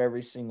advantage of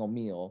every single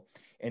meal.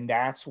 And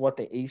that's what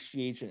the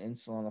HGH and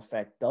insulin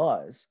effect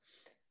does.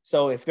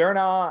 So if they're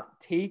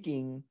not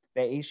taking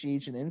the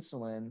HGH and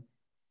insulin,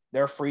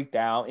 they're freaked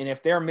out. And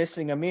if they're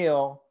missing a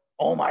meal,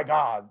 oh my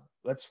God,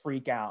 let's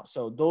freak out.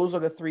 So those are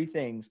the three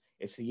things.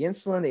 It's the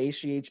insulin, the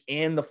HGH,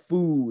 and the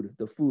food.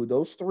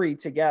 Those three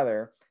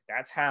together,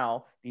 that's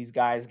how these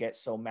guys get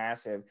so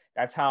massive.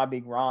 That's how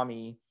Big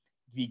Ramy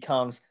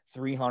becomes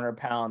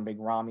 300-pound Big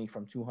Ramy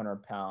from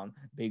 200-pound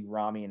Big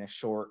Ramy in a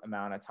short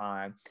amount of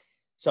time.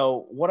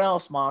 So what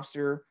else,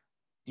 Mobster,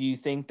 do you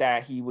think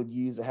that he would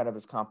use ahead of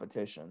his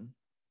competition?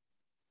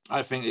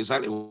 I think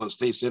exactly what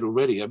Steve said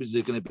already. I mean,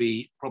 there's going to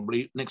be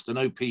probably next to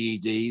no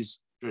PEDs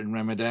during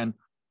Ramadan.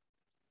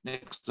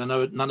 Next to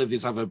none of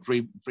these other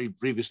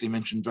previously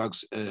mentioned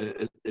drugs,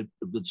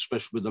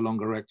 especially with the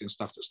longer acting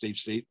stuff that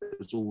Steve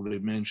has already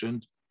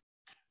mentioned.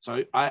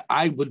 So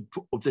I would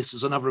put, this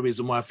is another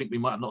reason why I think we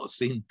might not have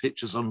seen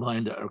pictures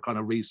online that are kind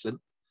of recent.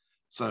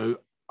 So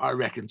I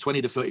reckon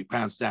 20 to 30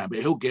 pounds down, but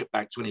he'll get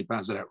back 20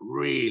 pounds of that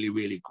really,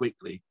 really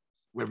quickly.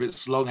 Whether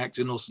it's long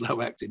acting or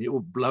slow acting, it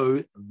will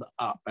blow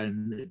up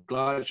and the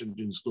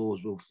glycogen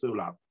stores will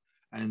fill up.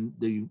 And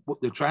the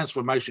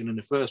transformation in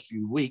the first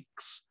few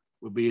weeks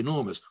would be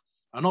enormous.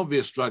 An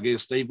obvious drug here,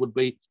 Steve, would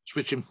be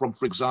switching from,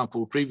 for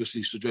example,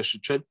 previously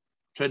suggested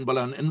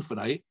trenbolone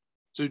infinite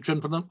to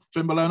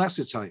trenbolone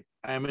acetate.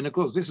 I mean, of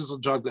course, this is a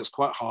drug that's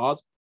quite harsh,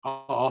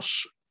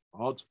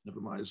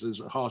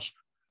 it's harsh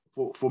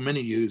for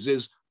many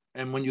users.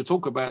 And when you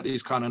talk about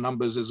these kind of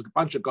numbers, there's a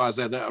bunch of guys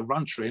there that are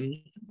run trend,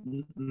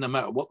 no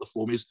matter what the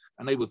form is,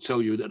 and they will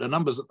tell you that the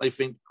numbers that they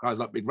think, guys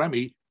like Big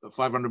Ramy, at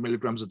 500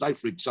 milligrams a day,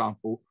 for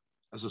example,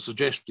 as a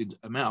suggested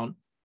amount,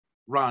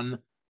 run,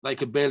 they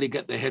could barely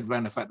get their head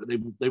around the fact that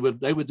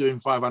they were doing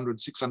 500,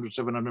 600,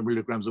 700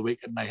 milligrams a week,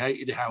 and they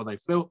hated how they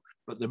felt,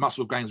 but their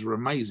muscle gains were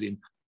amazing.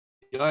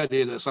 The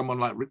idea that someone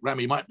like Rick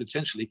Ramy might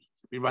potentially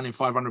be running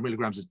 500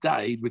 milligrams a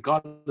day,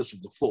 regardless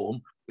of the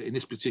form, but in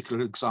this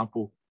particular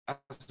example,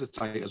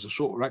 acetate as a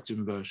shorter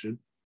acting version,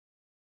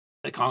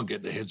 they can't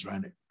get their heads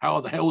around it.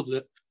 How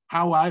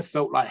I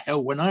felt like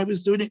hell when I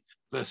was doing it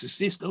versus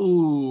this,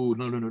 no.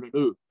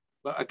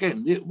 But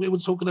again, we were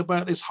talking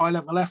about this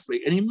high-level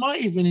athlete, and he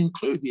might even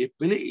include the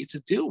ability to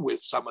deal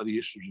with some of the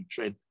issues of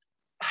trend.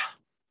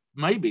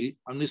 Maybe,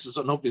 and this is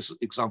an obvious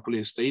example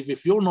here, Steve,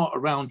 if you're not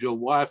around your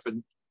wife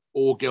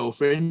or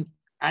girlfriend,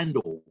 and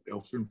or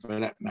girlfriend for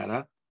that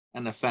matter,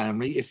 and the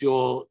family, if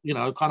you're,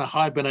 kind of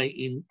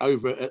hibernating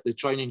over at the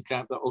training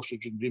camp that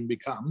Oxygen Gym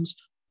becomes,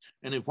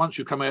 and if once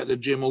you come out of the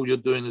gym, all you're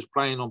doing is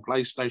playing on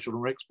PlayStation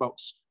or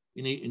Xbox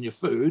and eating your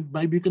food,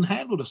 maybe you can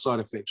handle the side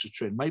effects of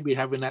trend. Maybe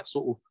having that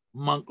sort of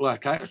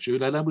monk-like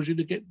attitude enables you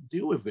to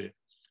deal with it.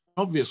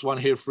 An obvious one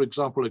here, for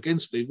example, again,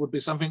 Steve, would be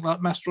something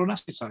like Masteron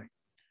acetate.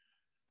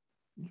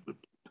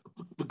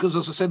 Because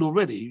as I said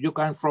already, you're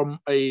going from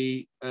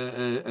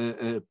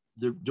even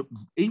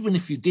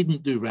if you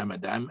didn't do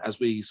Ramadan, as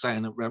we say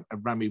in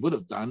Rami would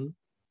have done,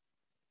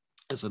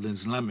 as an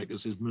Islamic,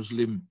 as a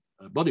Muslim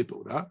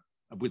bodybuilder,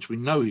 which we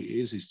know he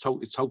is, he's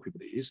told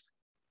people he is,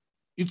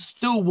 you'd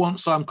still want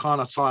some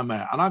kind of time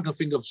out. And I can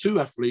think of 2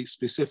 athletes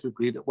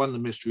specifically that won the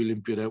Mystery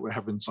Olympia that were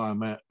having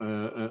time out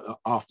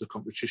after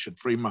competition,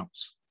 3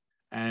 months.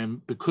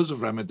 And because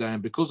of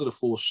Ramadan, because of the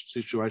forced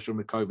situation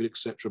with COVID,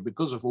 etc.,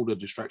 because of all the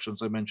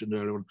distractions I mentioned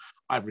earlier on,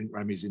 I think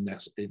Rami's in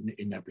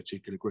that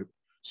particular group.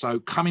 So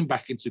coming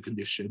back into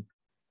condition,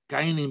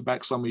 gaining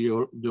back some of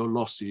your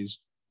losses,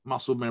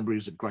 muscle memory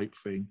is a great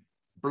thing.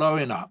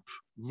 Blowing up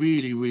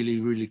really, really,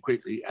 really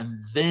quickly, and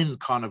then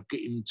kind of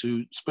getting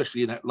to,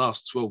 especially in that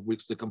last 12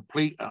 weeks, the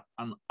complete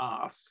and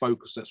utter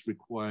focus that's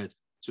required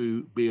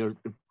to be a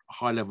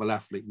high-level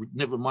athlete,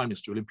 never mind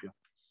Mr. Olympia.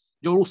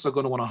 You're also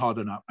going to want to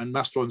harden up, and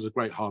Masteron's a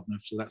great hardener,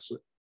 so that's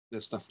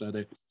stuff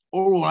there.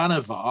 Oral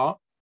Anavar,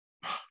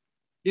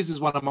 this is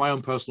one of my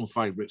own personal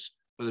favourites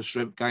for the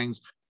strength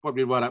gains,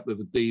 probably right up with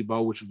the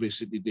D-Bowl, which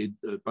recently did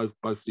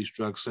both these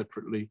drugs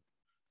separately,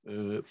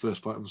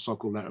 first part of the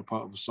cycle, latter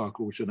part of the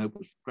cycle, which I know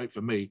was great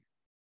for me.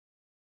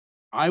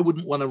 I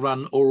wouldn't want to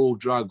run oral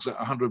drugs at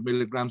 100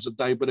 milligrams a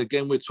day, but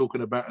again, we're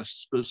talking about a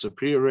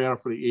superior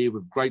athlete here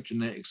with great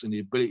genetics and the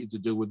ability to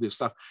deal with this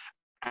stuff.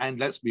 And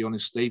let's be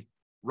honest, Steve,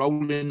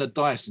 rolling the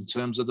dice in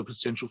terms of the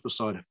potential for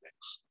side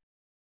effects.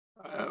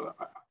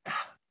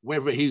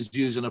 Whether he's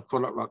using a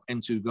product like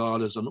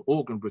N2Guard as an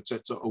organ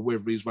protector, or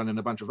whether he's running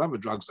a bunch of other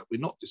drugs that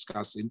we're not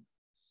discussing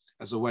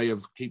as a way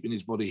of keeping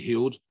his body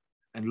healed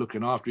and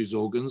looking after his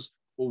organs,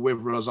 or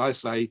whether, as I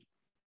say,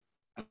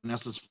 and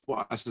that's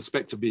what I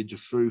suspect to be the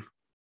truth,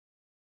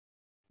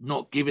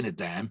 not giving a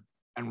damn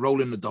and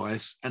rolling the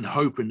dice and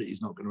hoping that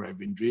he's not going to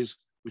have injuries,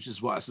 which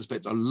is what I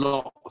suspect a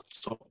lot of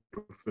top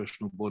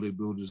professional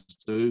bodybuilders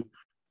do.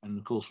 And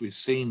of course, we've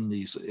seen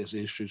these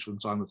issues from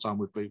time to time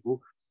with people.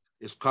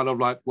 It's kind of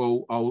like,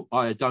 well,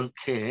 I don't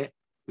care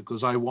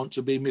because I want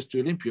to be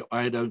Mr. Olympia.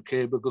 I don't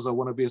care because I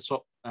want to be a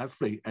top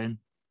athlete. And,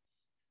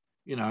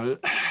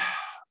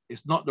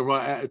 it's not the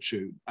right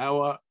attitude.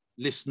 Our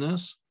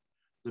listeners,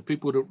 the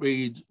people that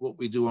read what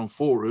we do on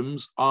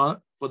forums,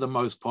 are, for the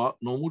most part,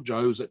 normal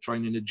Joes that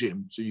train in the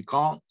gym. So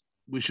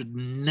we should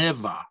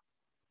never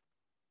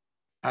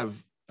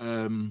have,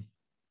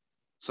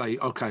 say,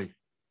 okay,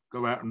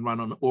 go out and run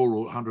on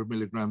oral 100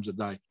 milligrams a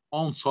day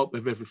on top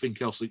of everything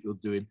else that you're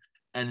doing,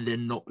 and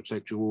then not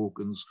protect your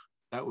organs.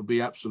 That would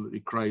be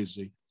absolutely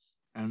crazy.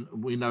 And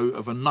we know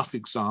of enough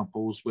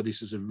examples where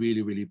this is a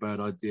really, really bad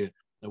idea.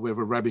 Now,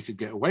 whether Rabbi could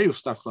get away with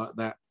stuff like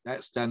that,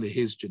 that's down to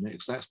his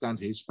genetics, that's down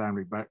to his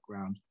family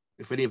background.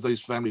 If any of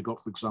those family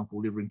got, for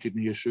example, liver and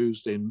kidney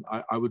issues, then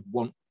I would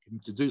want him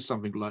to do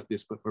something like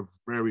this, but for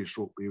very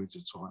short periods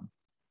of time.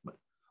 But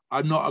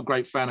I'm not a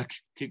great fan of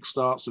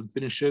kickstarts and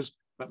finishes,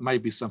 but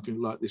maybe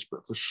something like this,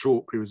 but for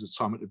short periods of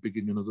time at the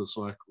beginning of the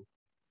cycle,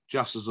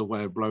 just as a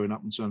way of blowing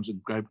up in terms of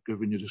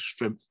giving you the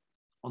strength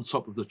on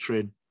top of the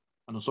trend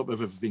and on top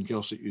of everything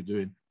else that you're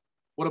doing.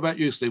 What about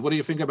you, Steve? What do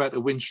you think about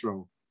the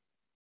Winstrol?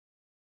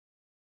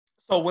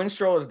 So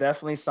Winstrol is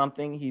definitely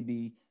something he'd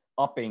be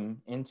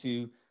upping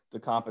into the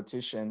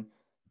competition.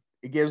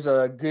 It gives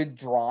a good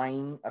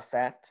drying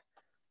effect,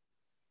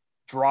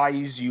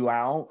 dries you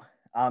out.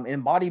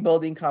 In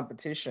bodybuilding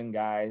competition,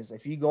 guys,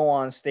 if you go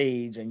on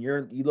stage and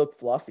you look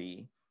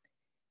fluffy,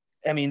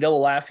 I mean, they'll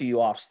laugh at you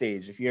off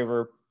stage. If you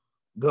ever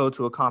go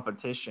to a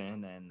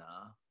competition, and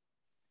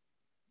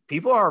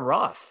people are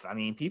rough. I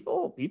mean,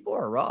 people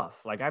are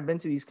rough. Like, I've been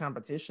to these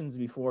competitions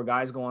before.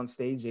 Guys go on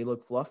stage, they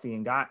look fluffy,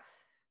 and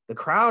the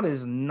crowd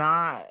is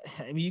not.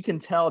 I mean, you can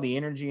tell the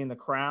energy in the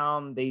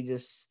crowd. They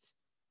just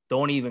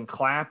don't even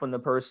clap when the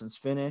person's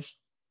finished.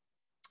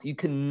 You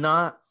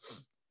cannot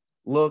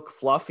look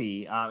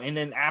fluffy. And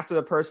then after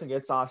the person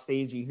gets off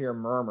stage, you hear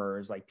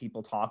murmurs, like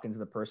people talking to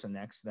the person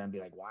next to them, be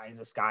like, why is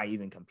this guy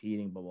even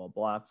competing, blah, blah,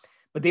 blah.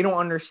 But they don't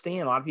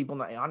understand. A lot of people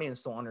in the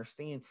audience don't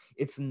understand.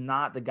 It's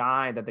not the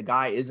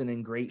guy isn't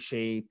in great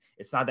shape.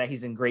 It's not that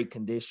he's in great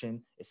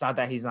condition. It's not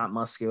that he's not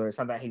muscular. It's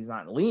not that he's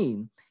not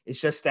lean.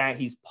 It's just that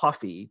he's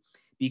puffy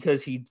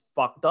because he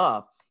fucked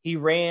up. He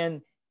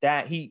ran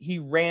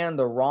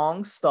the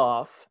wrong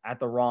stuff at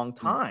the wrong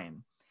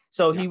time.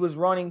 So he was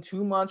running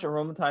too much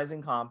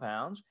aromatizing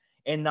compounds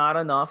and not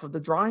enough of the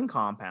drying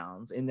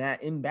compounds. And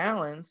that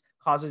imbalance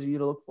causes you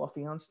to look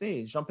fluffy on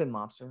stage. Jump in,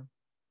 Mobster.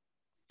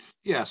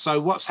 Yeah, so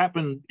what's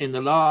happened in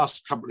the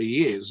last couple of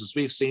years is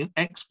we've seen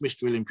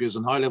ex-Mr. Olympians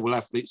and high-level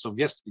athletes of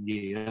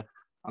yesteryear,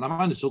 and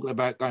I'm only talking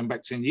about going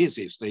back 10 years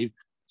here, Steve,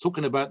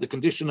 talking about the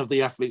condition of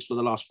the athletes for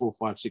the last 4,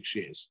 5, 6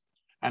 years.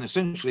 And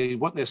essentially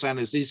what they're saying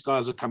is these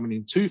guys are coming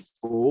in too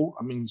full.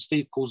 I mean,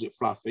 Steve calls it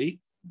fluffy.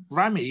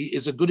 Ramy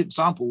is a good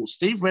example.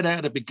 Steve read out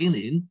at the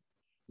beginning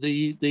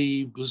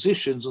the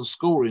positions and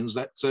scorings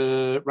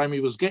that Ramy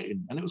was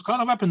getting, and it was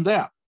kind of up and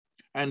down.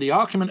 And the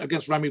argument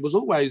against Ramy was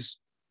always,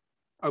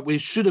 we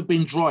should have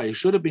been dry. It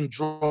should have been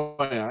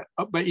drier.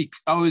 But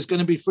it's going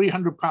to be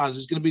 300 pounds.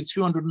 It's going to be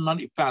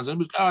 290 pounds.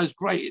 And it was, it's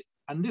great.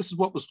 And this is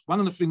what was one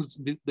of the things,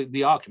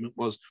 the argument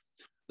was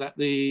that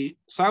the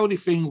Saudi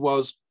thing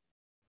was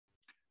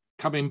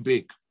coming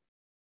big.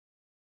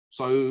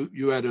 So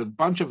you had a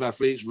bunch of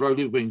athletes,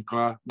 Roly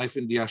Winkler,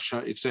 Nathan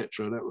Diasha,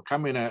 etc., that were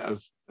coming out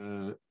of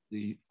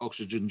the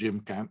Oxygen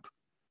Gym camp,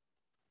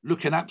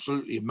 looking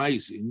absolutely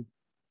amazing,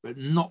 but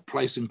not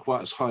placing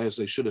quite as high as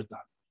they should have done.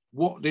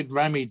 What did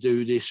Ramy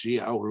do this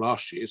year, or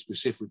last year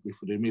specifically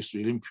for the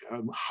Mystery Olympia,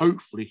 and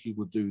hopefully he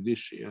will do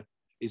this year,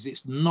 is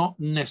it's not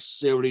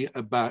necessarily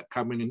about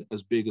coming in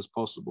as big as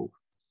possible.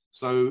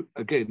 So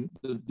again,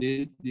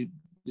 the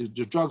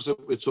drugs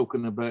that we're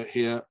talking about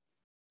here,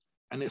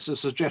 and it's a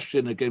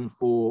suggestion again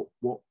for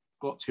what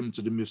got him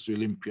to the Mystery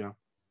Olympia,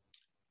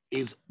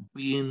 is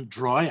being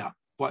drier,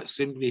 quite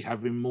simply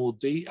having more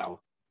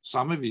detail.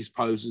 Some of his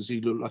poses,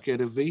 he looked like he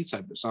had a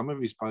V-tape, but some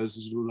of his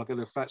poses, he looked like he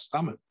had a fat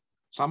stomach.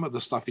 Some of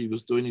the stuff he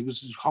was doing, he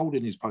was just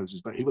holding his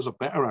poses, but he was a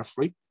better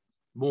athlete,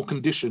 more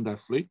conditioned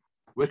athlete,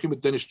 working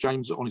with Dennis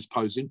James on his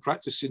posing,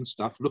 practicing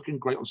stuff, looking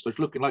great on stage,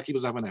 looking like he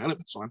was having a hell of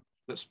a time,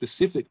 but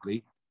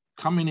specifically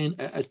coming in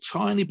a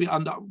tiny bit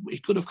under. He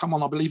could have come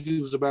on, I believe he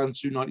was around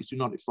 290,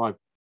 295,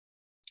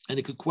 and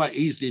he could quite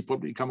easily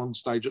probably come on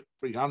stage at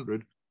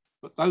 300,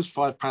 but those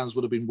 5 pounds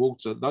would have been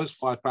water. Those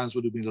 5 pounds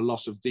would have been a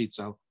loss of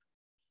detail.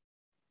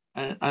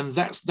 And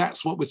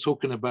that's what we're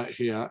talking about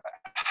here.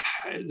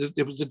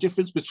 There was a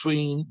difference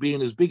between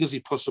being as big as he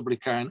possibly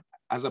can,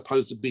 as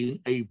opposed to being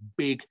a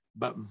big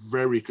but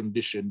very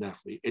conditioned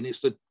athlete. And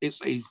it's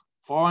a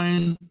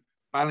fine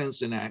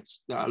balancing act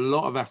that a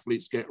lot of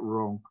athletes get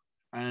wrong.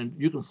 And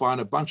you can find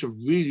a bunch of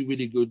really,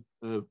 really good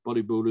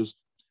bodybuilders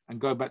and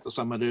go back to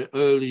some of the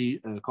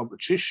early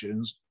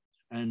competitions,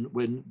 and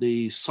when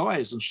the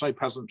size and shape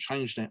hasn't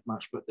changed that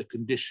much, but the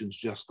conditions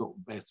just got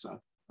better,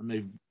 and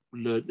they've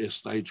learned their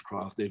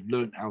stagecraft. They've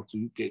learned how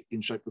to get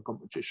in shape for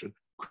competition.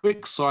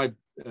 Quick side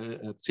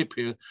tip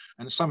here,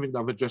 and it's something that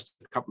I've addressed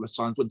a couple of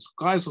times. When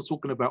guys are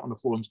talking about on the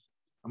forums,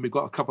 and we've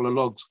got a couple of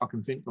logs I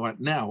can think right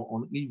now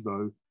on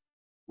Evo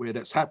where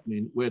that's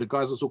happening, where the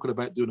guys are talking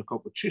about doing a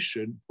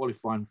competition,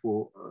 qualifying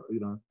for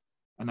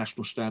a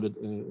national standard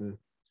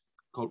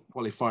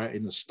qualifier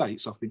in the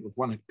States. I think of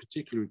one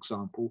particular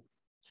example,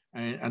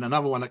 and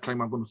another one that came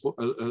up on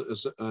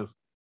as a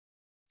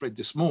thread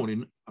this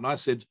morning, and I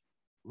said,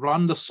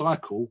 run the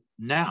cycle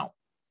now.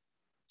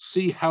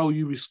 See how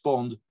you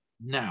respond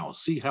now.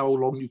 See how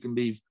long you can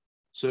leave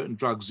certain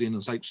drugs in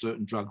and take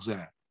certain drugs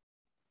out.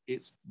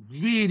 It's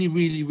really,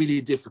 really,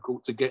 really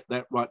difficult to get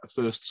that right the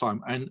first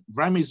time. And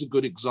Ramy's a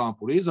good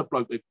example. He's a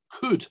bloke that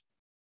could,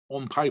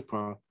 on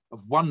paper,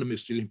 have won the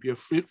Mystery Olympia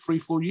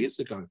 3-4 years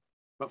ago.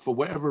 But for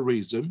whatever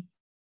reason,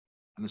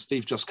 and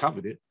Steve just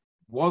covered it,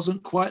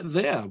 wasn't quite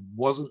there.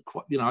 Wasn't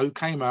quite,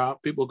 came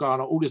out, people going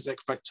on all his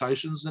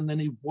expectations, and then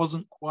he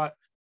wasn't quite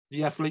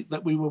the athlete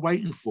that we were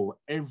waiting for.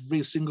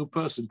 Every single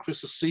person,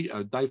 Chris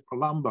Aceto, Dave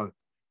Palumbo,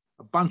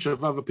 a bunch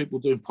of other people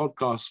doing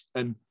podcasts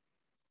and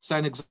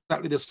saying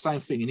exactly the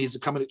same thing. He needs to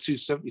come in at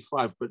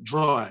 275, but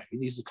dry. He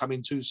needs to come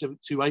in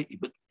 280,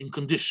 but in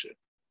condition.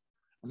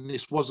 And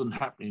this wasn't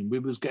happening. We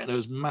was getting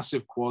those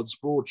massive quads,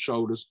 broad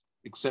shoulders,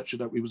 etc.,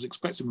 that we was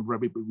expecting with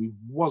Remy, but we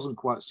wasn't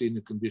quite seeing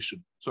the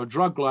condition. So a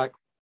drug like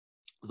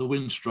the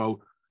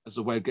Winstrol as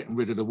a way of getting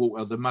rid of the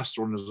water, the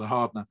Masteron as a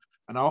hardener.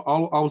 And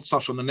I'll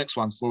touch on the next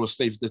one for us,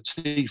 Steve, the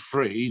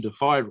T3, the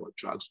thyroid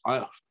drugs.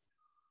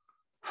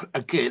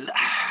 Again,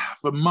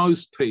 for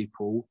most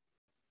people,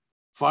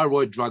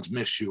 thyroid drugs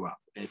mess you up.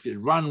 If you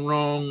run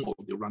wrong, or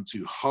you run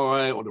too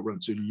high, or they run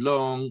too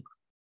long,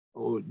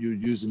 or you're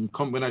using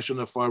combination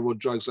of thyroid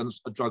drugs and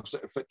drugs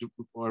that affect the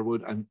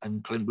thyroid,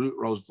 and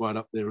clenbuterol's right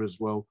up there as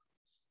well,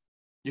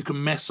 you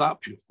can mess up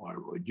your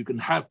thyroid. You can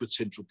have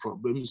potential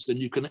problems, then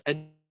you can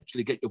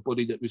actually get your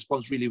body that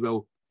responds really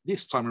well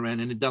this time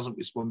around, and it doesn't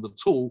respond at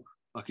all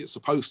like it's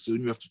supposed to,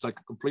 and you have to take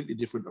a completely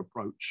different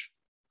approach,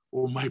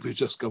 or maybe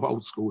just go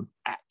old school and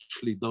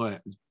actually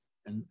diet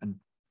and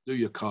do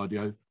your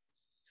cardio.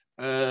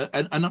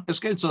 And let's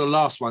get into the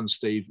last one,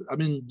 Steve. I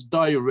mean,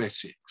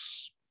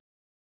 diuretics.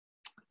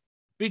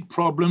 Big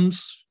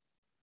problems,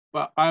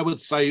 but I would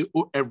say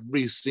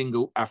every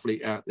single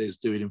athlete out there is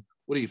doing them.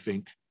 What do you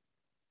think?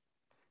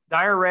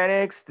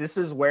 Diuretics, this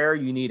is where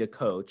you need a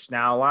coach.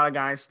 Now, a lot of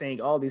guys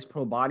think, oh, these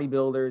pro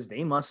bodybuilders,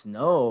 they must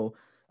know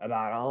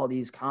about all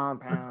these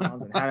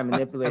compounds and how to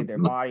manipulate their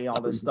body,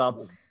 all this stuff.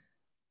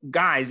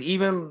 Guys,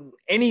 even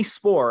any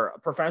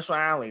sport, professional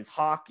athletes,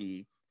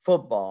 hockey,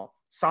 football,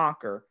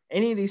 soccer,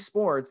 any of these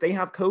sports, they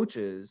have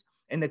coaches,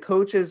 and the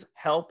coaches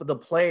help the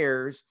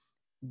players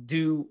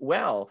do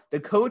well. The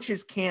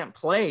coaches can't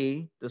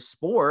play the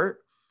sport.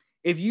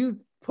 If you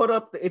put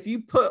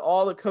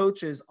all the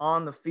coaches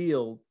on the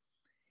field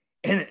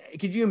And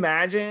could you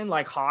imagine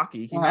like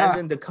hockey? Can you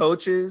imagine the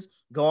coaches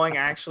going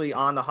actually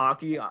on the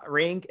hockey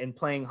rink and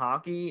playing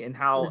hockey and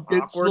how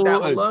awkward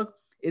that would look?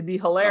 It'd be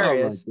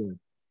hilarious. Oh,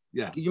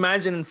 yeah. Could you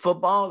imagine in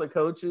football, the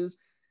coaches,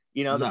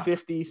 the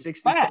 50,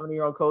 60,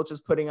 70-year-old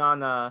coaches putting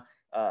on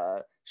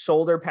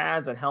shoulder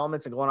pads and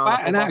helmets and going on the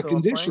football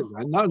field condition,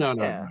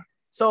 no.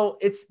 So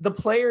it's the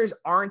players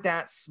aren't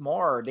that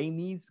smart. They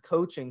need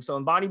coaching. So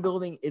in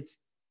bodybuilding, it's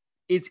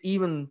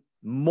even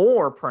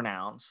more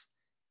pronounced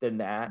than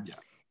that. Yeah.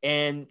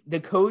 And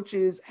the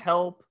coaches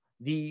help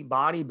the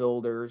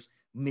bodybuilders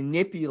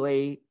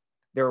manipulate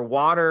their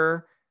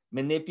water,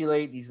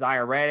 manipulate these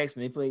diuretics,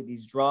 manipulate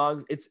these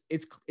drugs.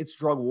 It's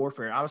drug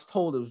warfare. I was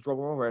told it was drug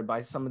warfare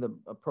by some of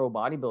the pro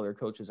bodybuilder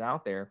coaches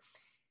out there.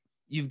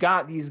 You've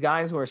got these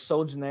guys who are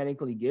so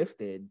genetically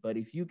gifted, but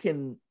if you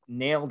can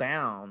nail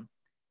down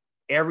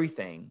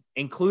everything,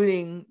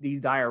 including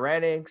the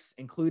diuretics,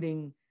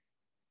 including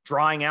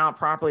drying out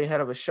properly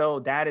ahead of a show,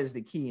 that is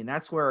the key. And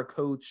that's where a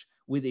coach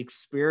with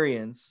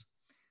experience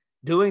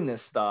doing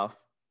this stuff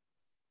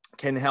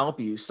can help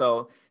you.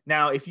 So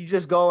now if you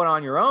just go it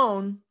on your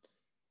own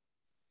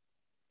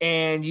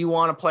and you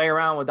want to play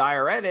around with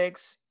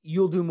diuretics,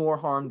 you'll do more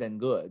harm than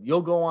good.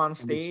 You'll go on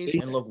stage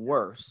and look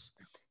worse.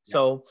 Yeah.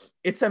 So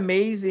it's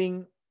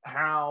amazing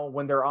how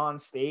when they're on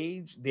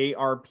stage, they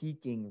are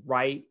peaking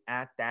right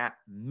at that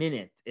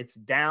minute. It's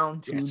down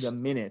to the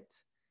minute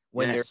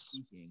when they're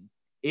peaking.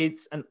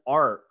 It's an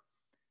art.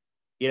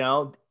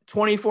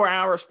 24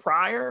 hours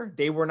prior,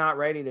 they were not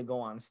ready to go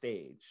on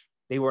stage.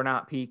 They were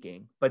not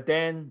peaking. But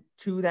then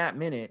to that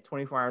minute,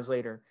 24 hours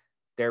later,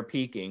 they're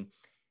peaking.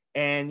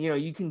 And,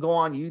 you can go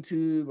on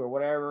YouTube or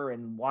whatever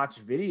and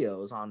watch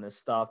videos on this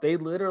stuff. They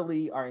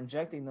literally are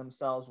injecting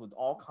themselves with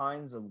all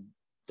kinds of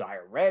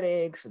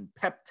diuretics and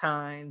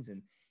peptides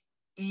and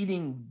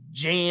eating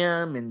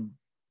jam and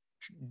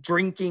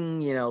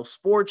drinking,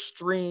 sports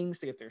drinks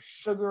to get their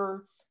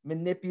sugar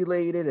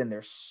manipulated and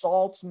their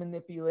salts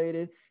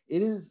manipulated.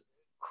 It is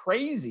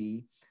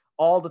crazy,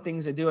 all the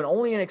things they do, and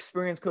only an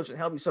experienced coach can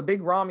help you. So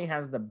Big Ramy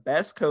has the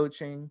best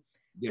coaching.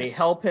 They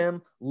help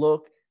him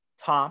look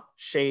top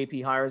shape.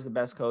 He hires the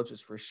best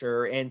coaches for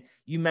sure. And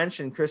you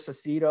mentioned Chris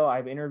Aceto.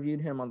 I've interviewed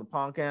him on the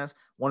podcast.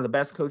 One of the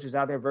best coaches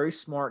out there, very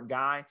smart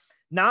guy.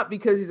 Not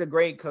because he's a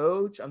great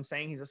coach, I'm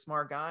saying he's a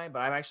smart guy,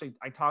 but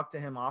I talked to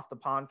him off the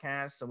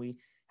podcast, and we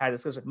had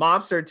this discussion.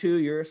 Mobster too,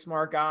 you're a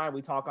smart guy.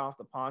 We talk off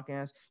the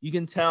podcast. You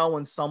can tell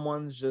when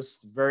someone's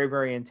just very,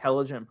 very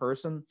intelligent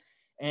person.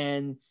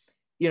 And,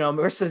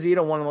 Chris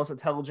Aceto, one of the most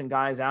intelligent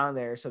guys out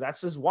there. So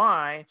that's just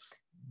why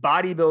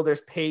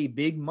bodybuilders pay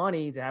big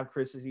money to have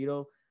Chris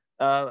Aceto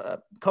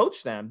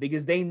coach them,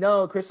 because they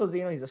know Chris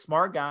Aceto, he's a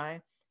smart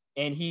guy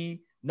and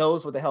he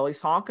knows what the hell he's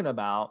talking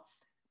about.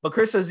 But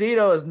Chris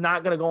Aceto is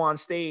not going to go on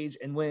stage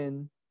and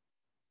win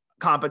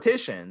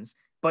competitions,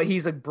 but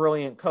he's a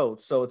brilliant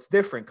coach. So it's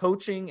different.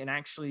 Coaching and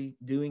actually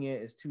doing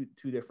it is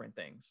two different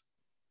things.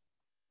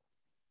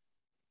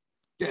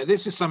 Yeah,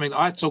 this is something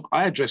I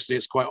address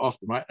this quite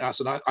often, right?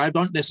 So I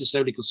don't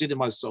necessarily consider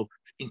myself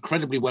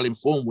incredibly well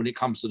informed when it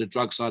comes to the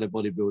drug side of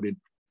bodybuilding,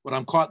 but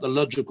I'm quite the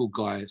logical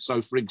guy. So,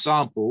 for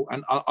example,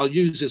 and I'll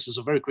use this as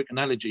a very quick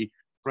analogy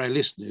for our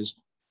listeners.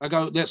 I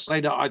go, let's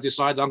say that I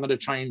decide I'm going to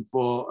train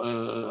for,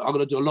 I'm going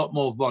to do a lot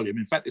more volume.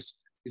 In fact, this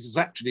is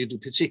actually the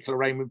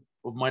particular aim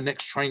of my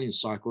next training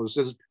cycle.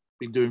 So I've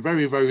been doing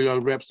very, very low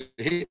reps to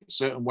hit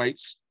certain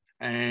weights.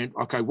 And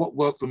okay, what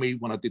worked for me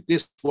when I did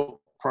this? What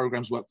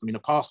programs worked for me in the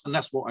past? And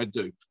that's what I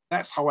do.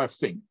 That's how I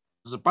think.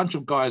 There's a bunch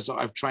of guys that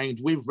I've trained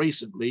with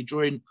recently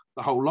during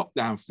the whole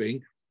lockdown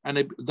thing, and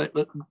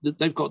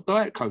they've got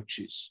diet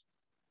coaches,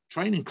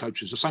 training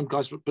coaches, the same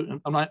guys.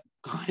 I'm like,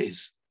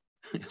 guys,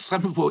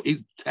 some of what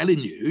he's telling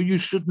you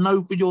should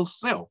know for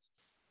yourself.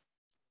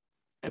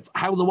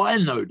 How do I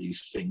know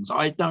these things?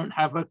 I don't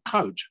have a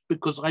coach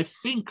because I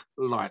think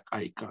like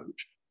a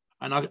coach.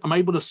 And I'm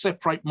able to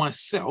separate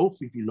myself,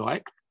 if you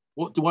like.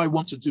 What do I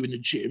want to do in the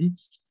gym?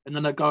 And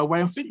then I go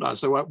away and think like,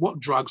 so what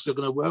drugs are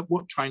going to work?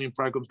 What training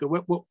programs going to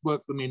work? What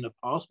worked for me in the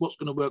past? What's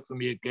going to work for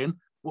me again?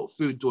 What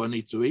food do I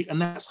need to eat?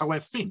 And that's how I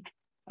think.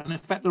 And in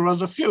fact, there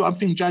are a few. I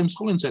think James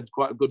Hollinshead,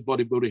 quite a good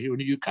bodybuilder here in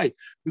the UK,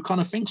 who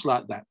kind of thinks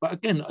like that. But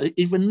again,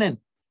 even then,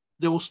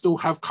 they'll still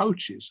have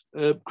coaches.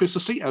 Chris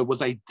Aceto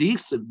was a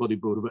decent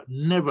bodybuilder, but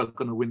never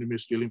going to win the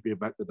Mr. Olympia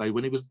back the day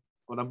when he was,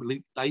 I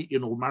believe,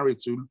 dating or married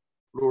to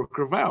Laura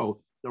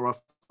Cravell. There are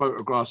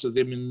photographs of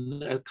him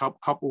in a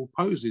couple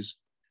poses.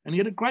 And he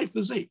had a great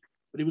physique,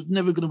 but he was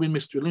never going to win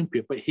Mr.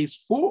 Olympia. But his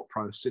thought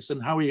process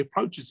and how he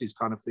approaches these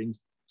kind of things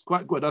is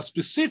quite good. That's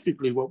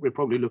specifically what we're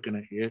probably looking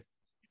at here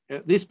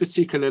at this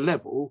particular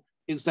level,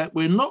 is that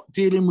we're not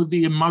dealing with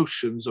the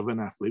emotions of an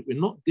athlete. We're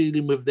not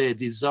dealing with their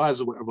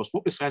desires or whatever else.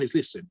 What we're saying is,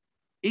 listen,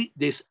 eat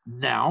this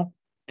now,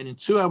 and in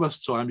 2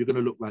 hours' time, you're going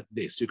to look like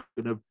this. You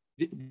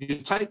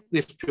take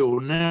this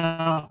pill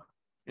now,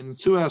 and in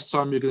 2 hours'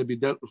 time, you're going to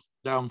be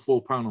down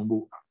 4 pounds on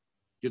water.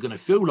 You're going to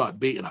feel like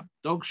beating up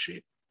dog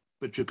shit,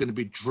 but you're going to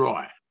be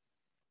dry.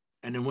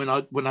 And then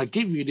when I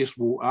give you this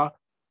water,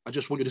 I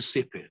just want you to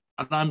sip it.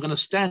 And I'm going to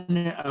stand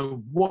there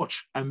and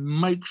watch and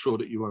make sure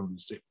that you only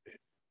sip it.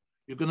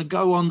 You're going to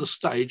go on the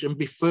stage and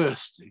be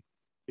thirsty.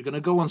 You're going to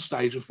go on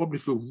stage and probably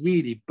feel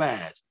really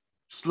bad,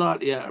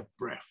 slightly out of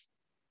breath,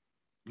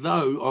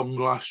 low on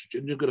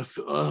glycogen. You're going to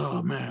feel,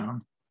 oh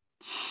man,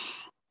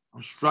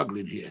 I'm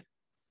struggling here.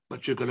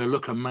 But you're going to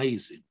look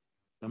amazing.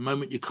 The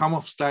moment you come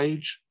off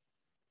stage,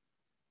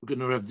 we're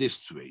going to have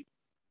this to eat.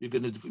 You're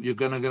going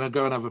to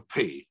go and have a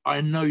pee.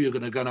 I know you're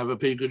going to go and have a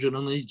pee because you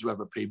don't need to have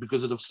a pee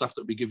because of the stuff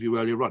that we give you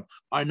earlier on.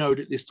 I know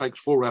that this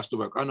takes 4 hours to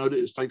work. I know that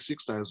this takes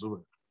 6 hours to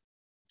work.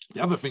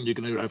 The other thing you're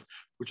going to have,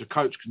 which a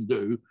coach can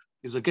do,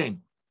 is,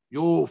 again,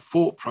 your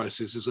thought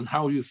processes and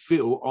how you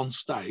feel on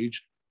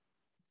stage,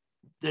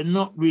 they're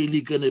not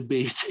really going to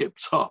be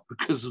tip-top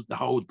because of the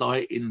whole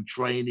dieting and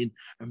training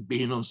and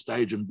being on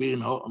stage and being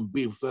hot and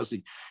being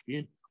thirsty.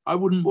 I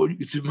wouldn't want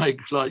you to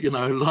make, like,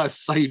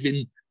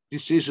 life-saving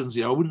decisions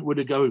here. I wouldn't want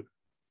to go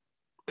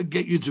and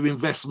get you to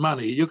invest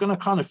money. You're going to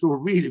kind of feel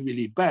really,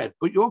 really bad.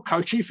 But your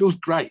coach, he feels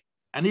great,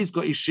 and he's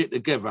got his shit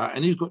together,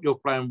 and he's got your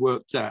plan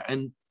worked out.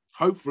 And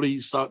hopefully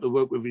you start to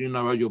work with,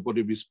 how your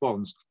body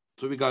responds.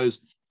 So he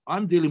goes,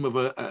 I'm dealing with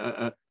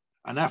an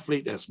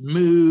athlete that's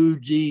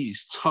moody,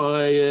 he's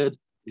tired,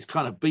 he's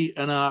kind of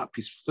beaten up,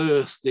 he's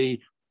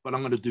thirsty, but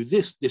I'm going to do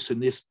this, this,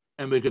 and this,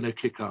 and we're going to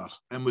kick ass,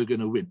 and we're going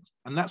to win.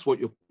 And that's what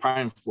you're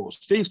paying for.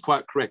 Steve's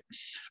quite correct.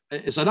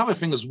 It's another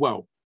thing as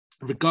well,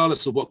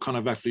 regardless of what kind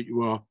of athlete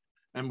you are,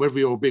 and whether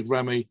you're a big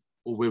Rami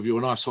or whether you're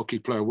an ice hockey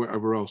player or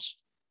whatever else,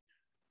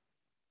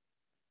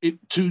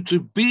 to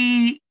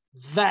be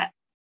that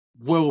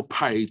well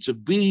paid, to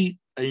be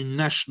a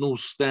national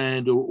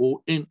standard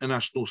or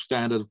international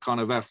standard kind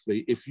of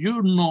athlete, if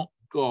you've not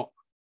got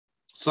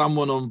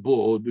someone on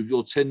board with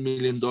your $10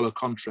 million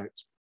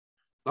contract,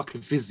 like a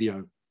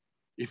physio,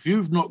 if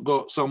you've not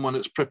got someone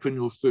that's prepping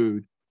your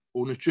food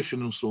or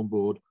nutritionists on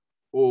board,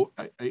 or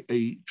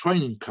a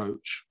training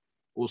coach,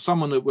 or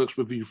someone that works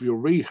with you for your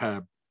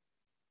rehab,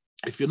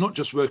 if you're not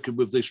just working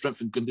with the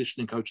strength and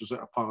conditioning coaches that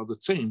are part of the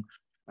team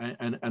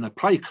and a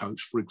play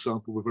coach, for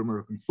example, with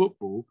American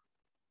football,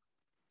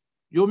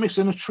 you're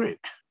missing a trick.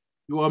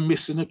 You are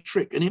missing a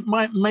trick. And it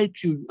might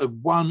make you a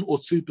 1 or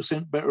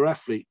 2% better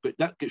athlete, but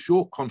that gets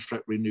your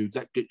contract renewed.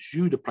 That gets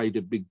you to play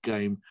the big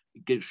game.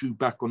 It gets you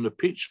back on the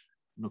pitch,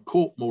 on the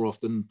court more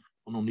often,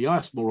 and on the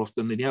ice more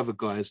often than the other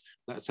guys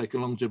that take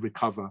long to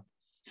recover.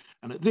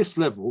 And at this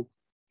level,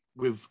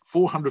 with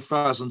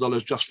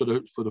 $400,000 just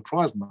for the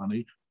prize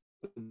money,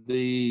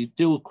 the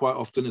deal quite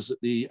often is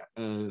that the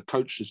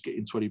coach is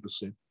getting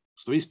 20%.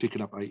 So he's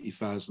picking up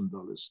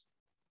 $80,000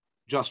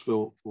 just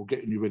for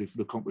getting you ready for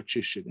the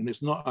competition. And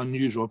it's not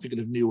unusual. I'm thinking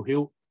of Neil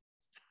Hill,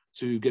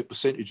 to get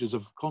percentages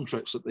of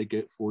contracts that they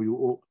get for you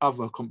or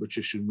other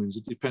competition wins.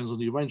 It depends on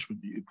the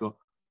arrangement that you've got.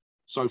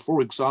 So,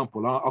 for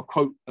example, I'll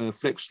quote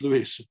Flex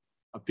Lewis.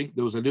 I think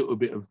there was a little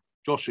bit of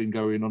joshing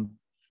going on.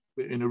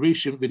 In a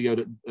recent video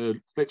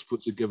that Flex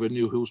put together,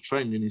 Neil Hill's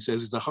training, he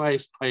says he's the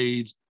highest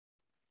paid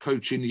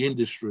coach in the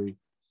industry,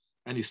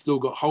 and he's still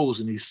got holes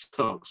in his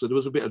stock. So there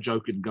was a bit of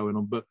joking going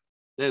on, but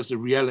there's the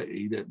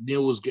reality that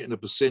Neil was getting a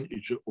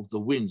percentage of the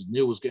wins.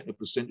 Neil was getting a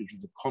percentage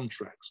of the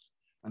contracts.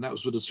 And that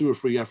was with the 2 or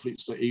 3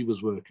 athletes that he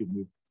was working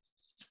with.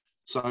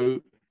 So,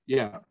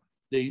 yeah.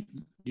 And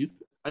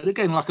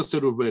again, like I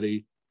said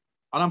already,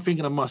 and I'm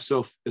thinking of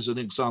myself as an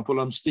example,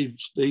 and Steve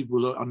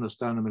will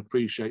understand and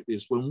appreciate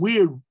this. When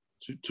we're,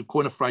 to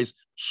coin a phrase,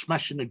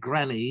 smashing a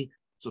granny,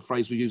 it's a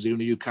phrase we use here in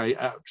the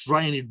UK,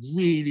 training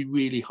really,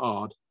 really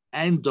hard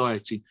and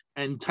dieting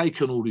and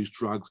taking all these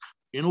drugs,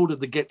 in order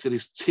to get to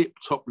this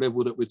tip-top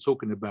level that we're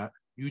talking about,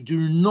 you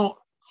do not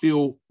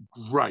feel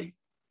great.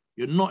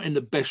 You're not in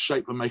the best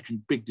shape for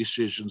making big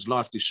decisions,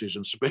 life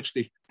decisions,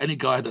 especially any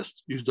guy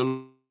that's used a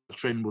lot of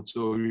training will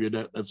tell you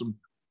that there's some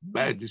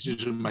bad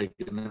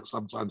decision-making that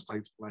sometimes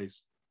takes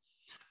place.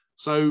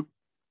 So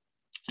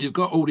you've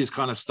got all this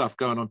kind of stuff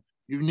going on.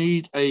 You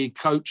need a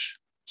coach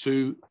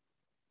to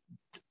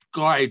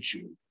guide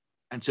you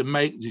and to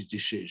make these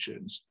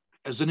decisions.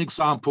 As an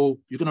example,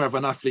 you're going to have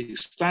an athlete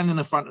standing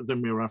in front of the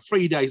mirror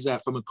 3 days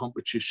out from a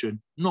competition,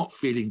 not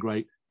feeling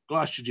great,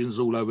 glycogen's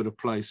all over the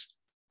place,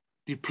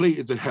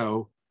 depleted to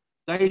hell.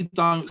 They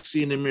don't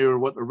see in the mirror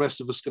what the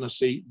rest of us are going to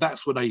see.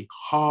 That's when a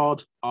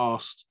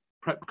hard-assed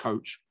prep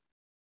coach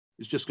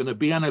is just going to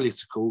be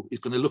analytical. He's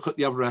going to look at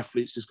the other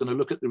athletes. He's going to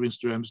look at their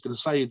Instagram. He's going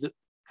to say, that,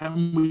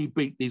 can we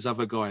beat these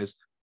other guys?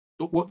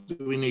 But what do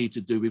we need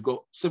to do? We've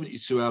got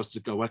 72 hours to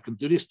go. I can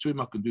do this to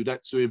him. I can do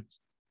that to him.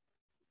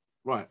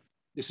 Right.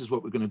 This is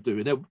what we're going to do.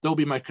 And they'll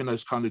be making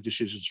those kind of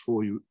decisions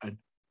for you. And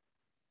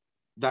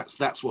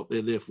that's what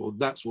they're there for.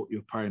 That's what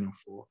you're paying them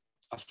for.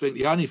 I think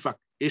the only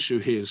issue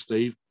here,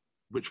 Steve,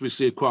 which we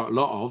see quite a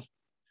lot of,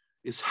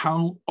 is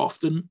how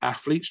often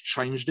athletes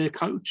change their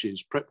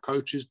coaches, prep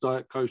coaches,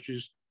 diet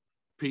coaches,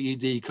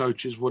 PED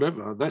coaches,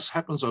 whatever. That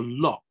happens a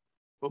lot.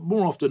 But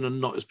more often than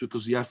not, it's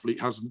because the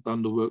athlete hasn't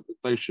done the work that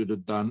they should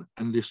have done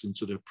and listened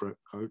to their prep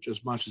coach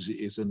as much as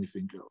it is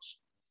anything else.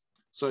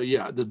 So,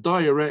 yeah, the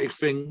diuretic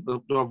thing,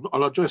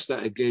 I'll address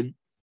that again.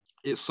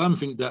 It's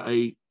something that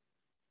a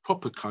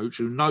proper coach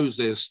who knows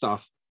their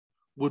stuff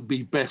would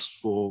be best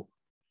for,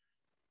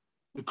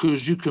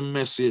 because you can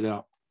mess it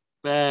up.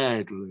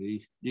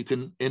 badly, you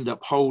can end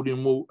up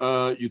holding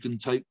water. You can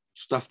take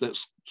stuff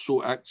that's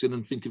short acting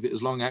and think of it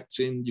as long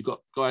acting. You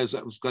got guys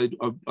that was going,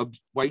 I'm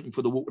waiting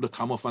for the water to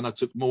come off, and I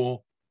took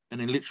more, and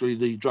then literally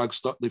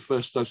the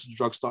first dose of the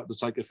drug started to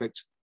take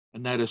effect,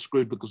 and now they're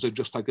screwed because they've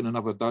just taken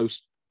another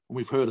dose. And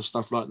we've heard of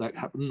stuff like that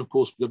happen. Of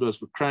course, we've got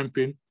those with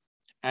cramping,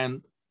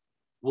 and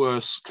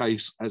worst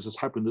case, as has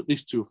happened at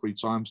least 2 or 3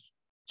 times,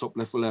 top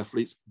level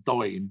athletes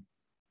dying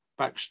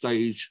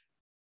backstage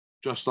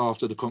just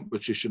after the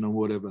competition and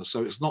whatever.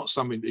 So it's not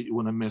something that you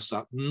want to mess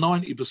up.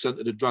 90%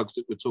 of the drugs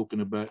that we're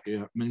talking about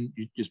here, I mean,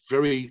 it's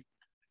very,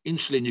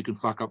 insulin you can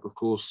fuck up, of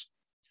course,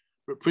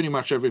 but pretty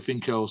much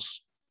everything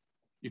else,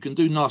 you can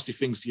do nasty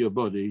things to your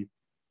body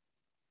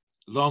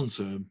long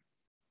term,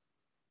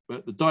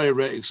 but the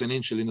diuretics and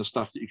insulin are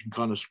stuff that you can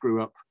kind of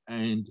screw up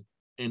and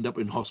end up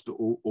in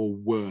hospital or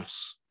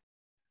worse.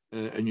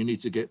 And you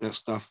need to get that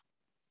stuff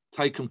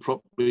taken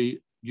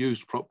properly,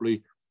 used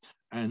properly,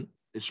 and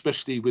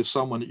especially with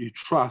someone that you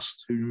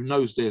trust who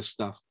knows their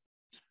stuff.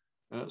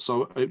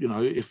 So, you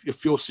know,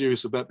 if you're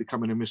serious about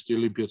becoming a Mr.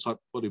 Olympia type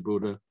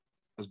bodybuilder,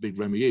 as Big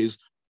Remy is,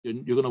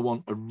 you're going to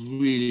want a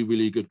really,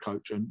 really good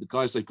coach. And the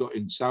guys they've got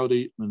in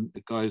Saudi, and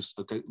the guys,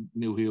 okay,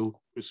 Neil Hill,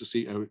 Chris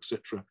Aceto,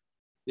 etc.,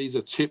 these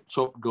are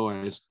tip-top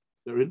guys.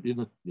 They're in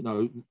the, you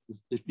know,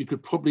 you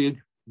could probably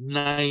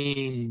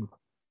name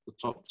the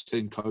top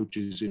 10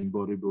 coaches in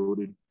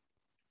bodybuilding.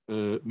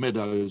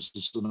 Meadows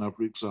is another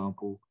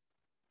example.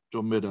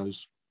 John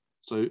Meadows.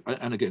 So,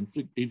 and again,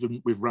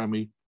 even with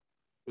Ramy,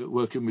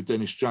 working with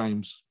Dennis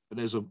James, and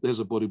there's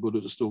a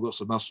bodybuilder that's still got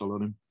some muscle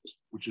on him,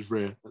 which is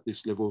rare at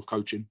this level of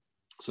coaching.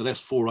 So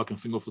that's 4 I can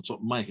think off the top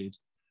of my head,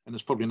 and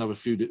there's probably another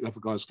few that other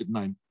guys could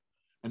name.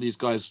 And these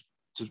guys,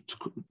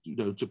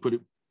 to put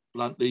it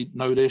bluntly,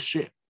 know their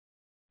shit,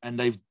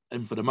 and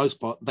for the most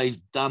part, they've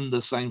done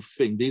the same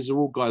thing. These are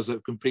all guys that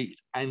have competed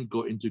and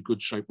got into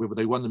good shape, whether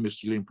they won the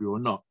Mr. Olympia or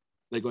not.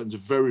 They got into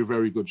very,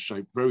 very good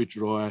shape, very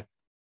dry,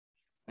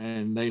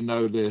 and they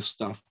know their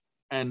stuff,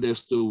 and they're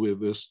still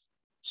with us.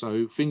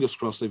 So fingers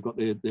crossed they've got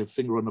their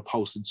finger on the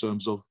pulse in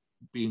terms of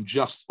being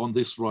just on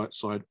this right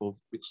side of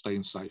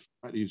staying safe.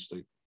 Back to you,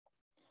 Steve.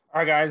 All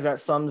right, guys, that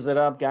sums it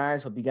up,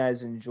 guys. Hope you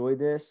guys enjoyed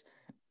this.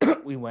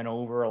 We went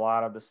over a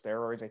lot of the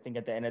steroids. I think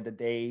at the end of the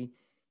day,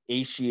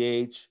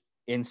 HGH,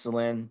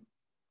 insulin,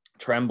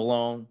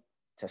 trenbolone,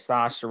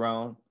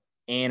 testosterone,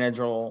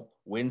 Anadrol,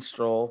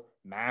 Winstrol,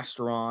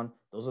 Masteron,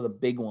 those are the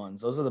big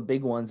ones. Those are the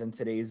big ones in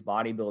today's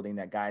bodybuilding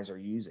that guys are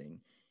using.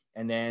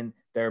 And then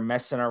they're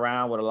messing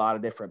around with a lot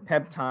of different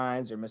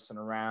peptides. They're messing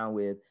around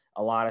with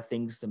a lot of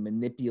things to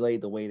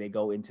manipulate the way they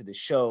go into the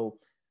show.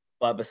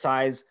 But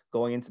besides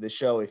going into the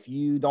show, if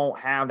you don't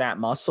have that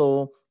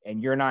muscle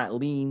and you're not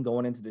lean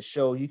going into the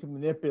show, you can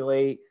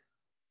manipulate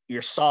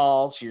your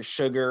salts, your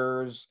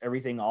sugars,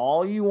 everything,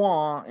 all you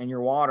want, and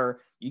your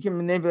water. You can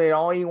manipulate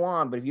all you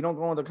want, but if you don't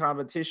go into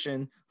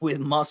competition with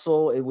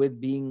muscle and with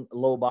being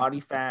low body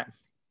fat,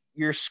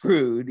 you're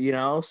screwed, you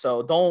know?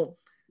 So don't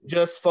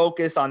just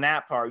focus on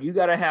that part. You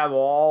got to have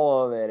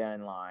all of it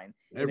in line.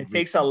 And it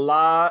takes a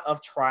lot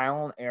of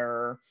trial and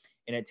error,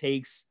 and it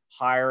takes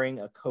hiring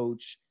a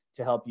coach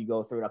to help you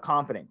go through it, a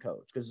competent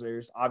coach, because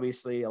there's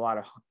obviously a lot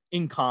of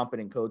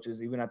incompetent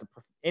coaches, even at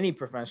any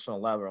professional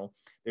level.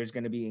 There's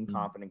going to be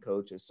incompetent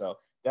coaches. So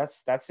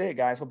that's it,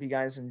 guys. Hope you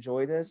guys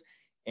enjoy this.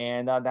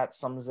 And that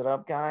sums it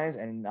up, guys.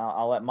 And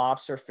I'll let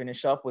Mobster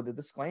finish up with a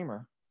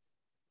disclaimer.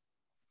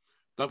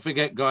 Don't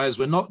forget, guys,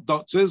 we're not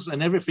doctors,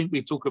 and everything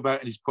we talk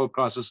about in this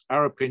podcast is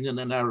our opinion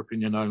and our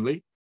opinion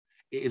only.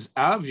 It is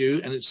our view,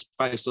 and it's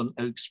based on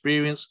an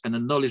experience and the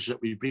knowledge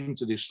that we bring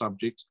to this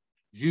subject,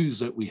 views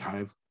that we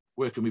have,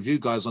 working with you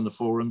guys on the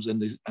forums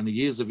and the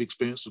years of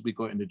experience that we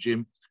got in the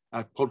gym.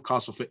 Our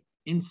podcasts are for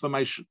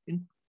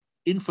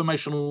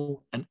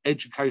informational and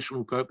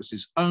educational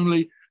purposes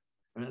only.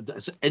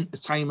 It's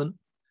entertainment,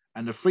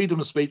 and the freedom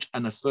of speech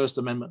and the First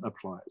Amendment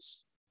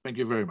applies. Thank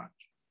you very much.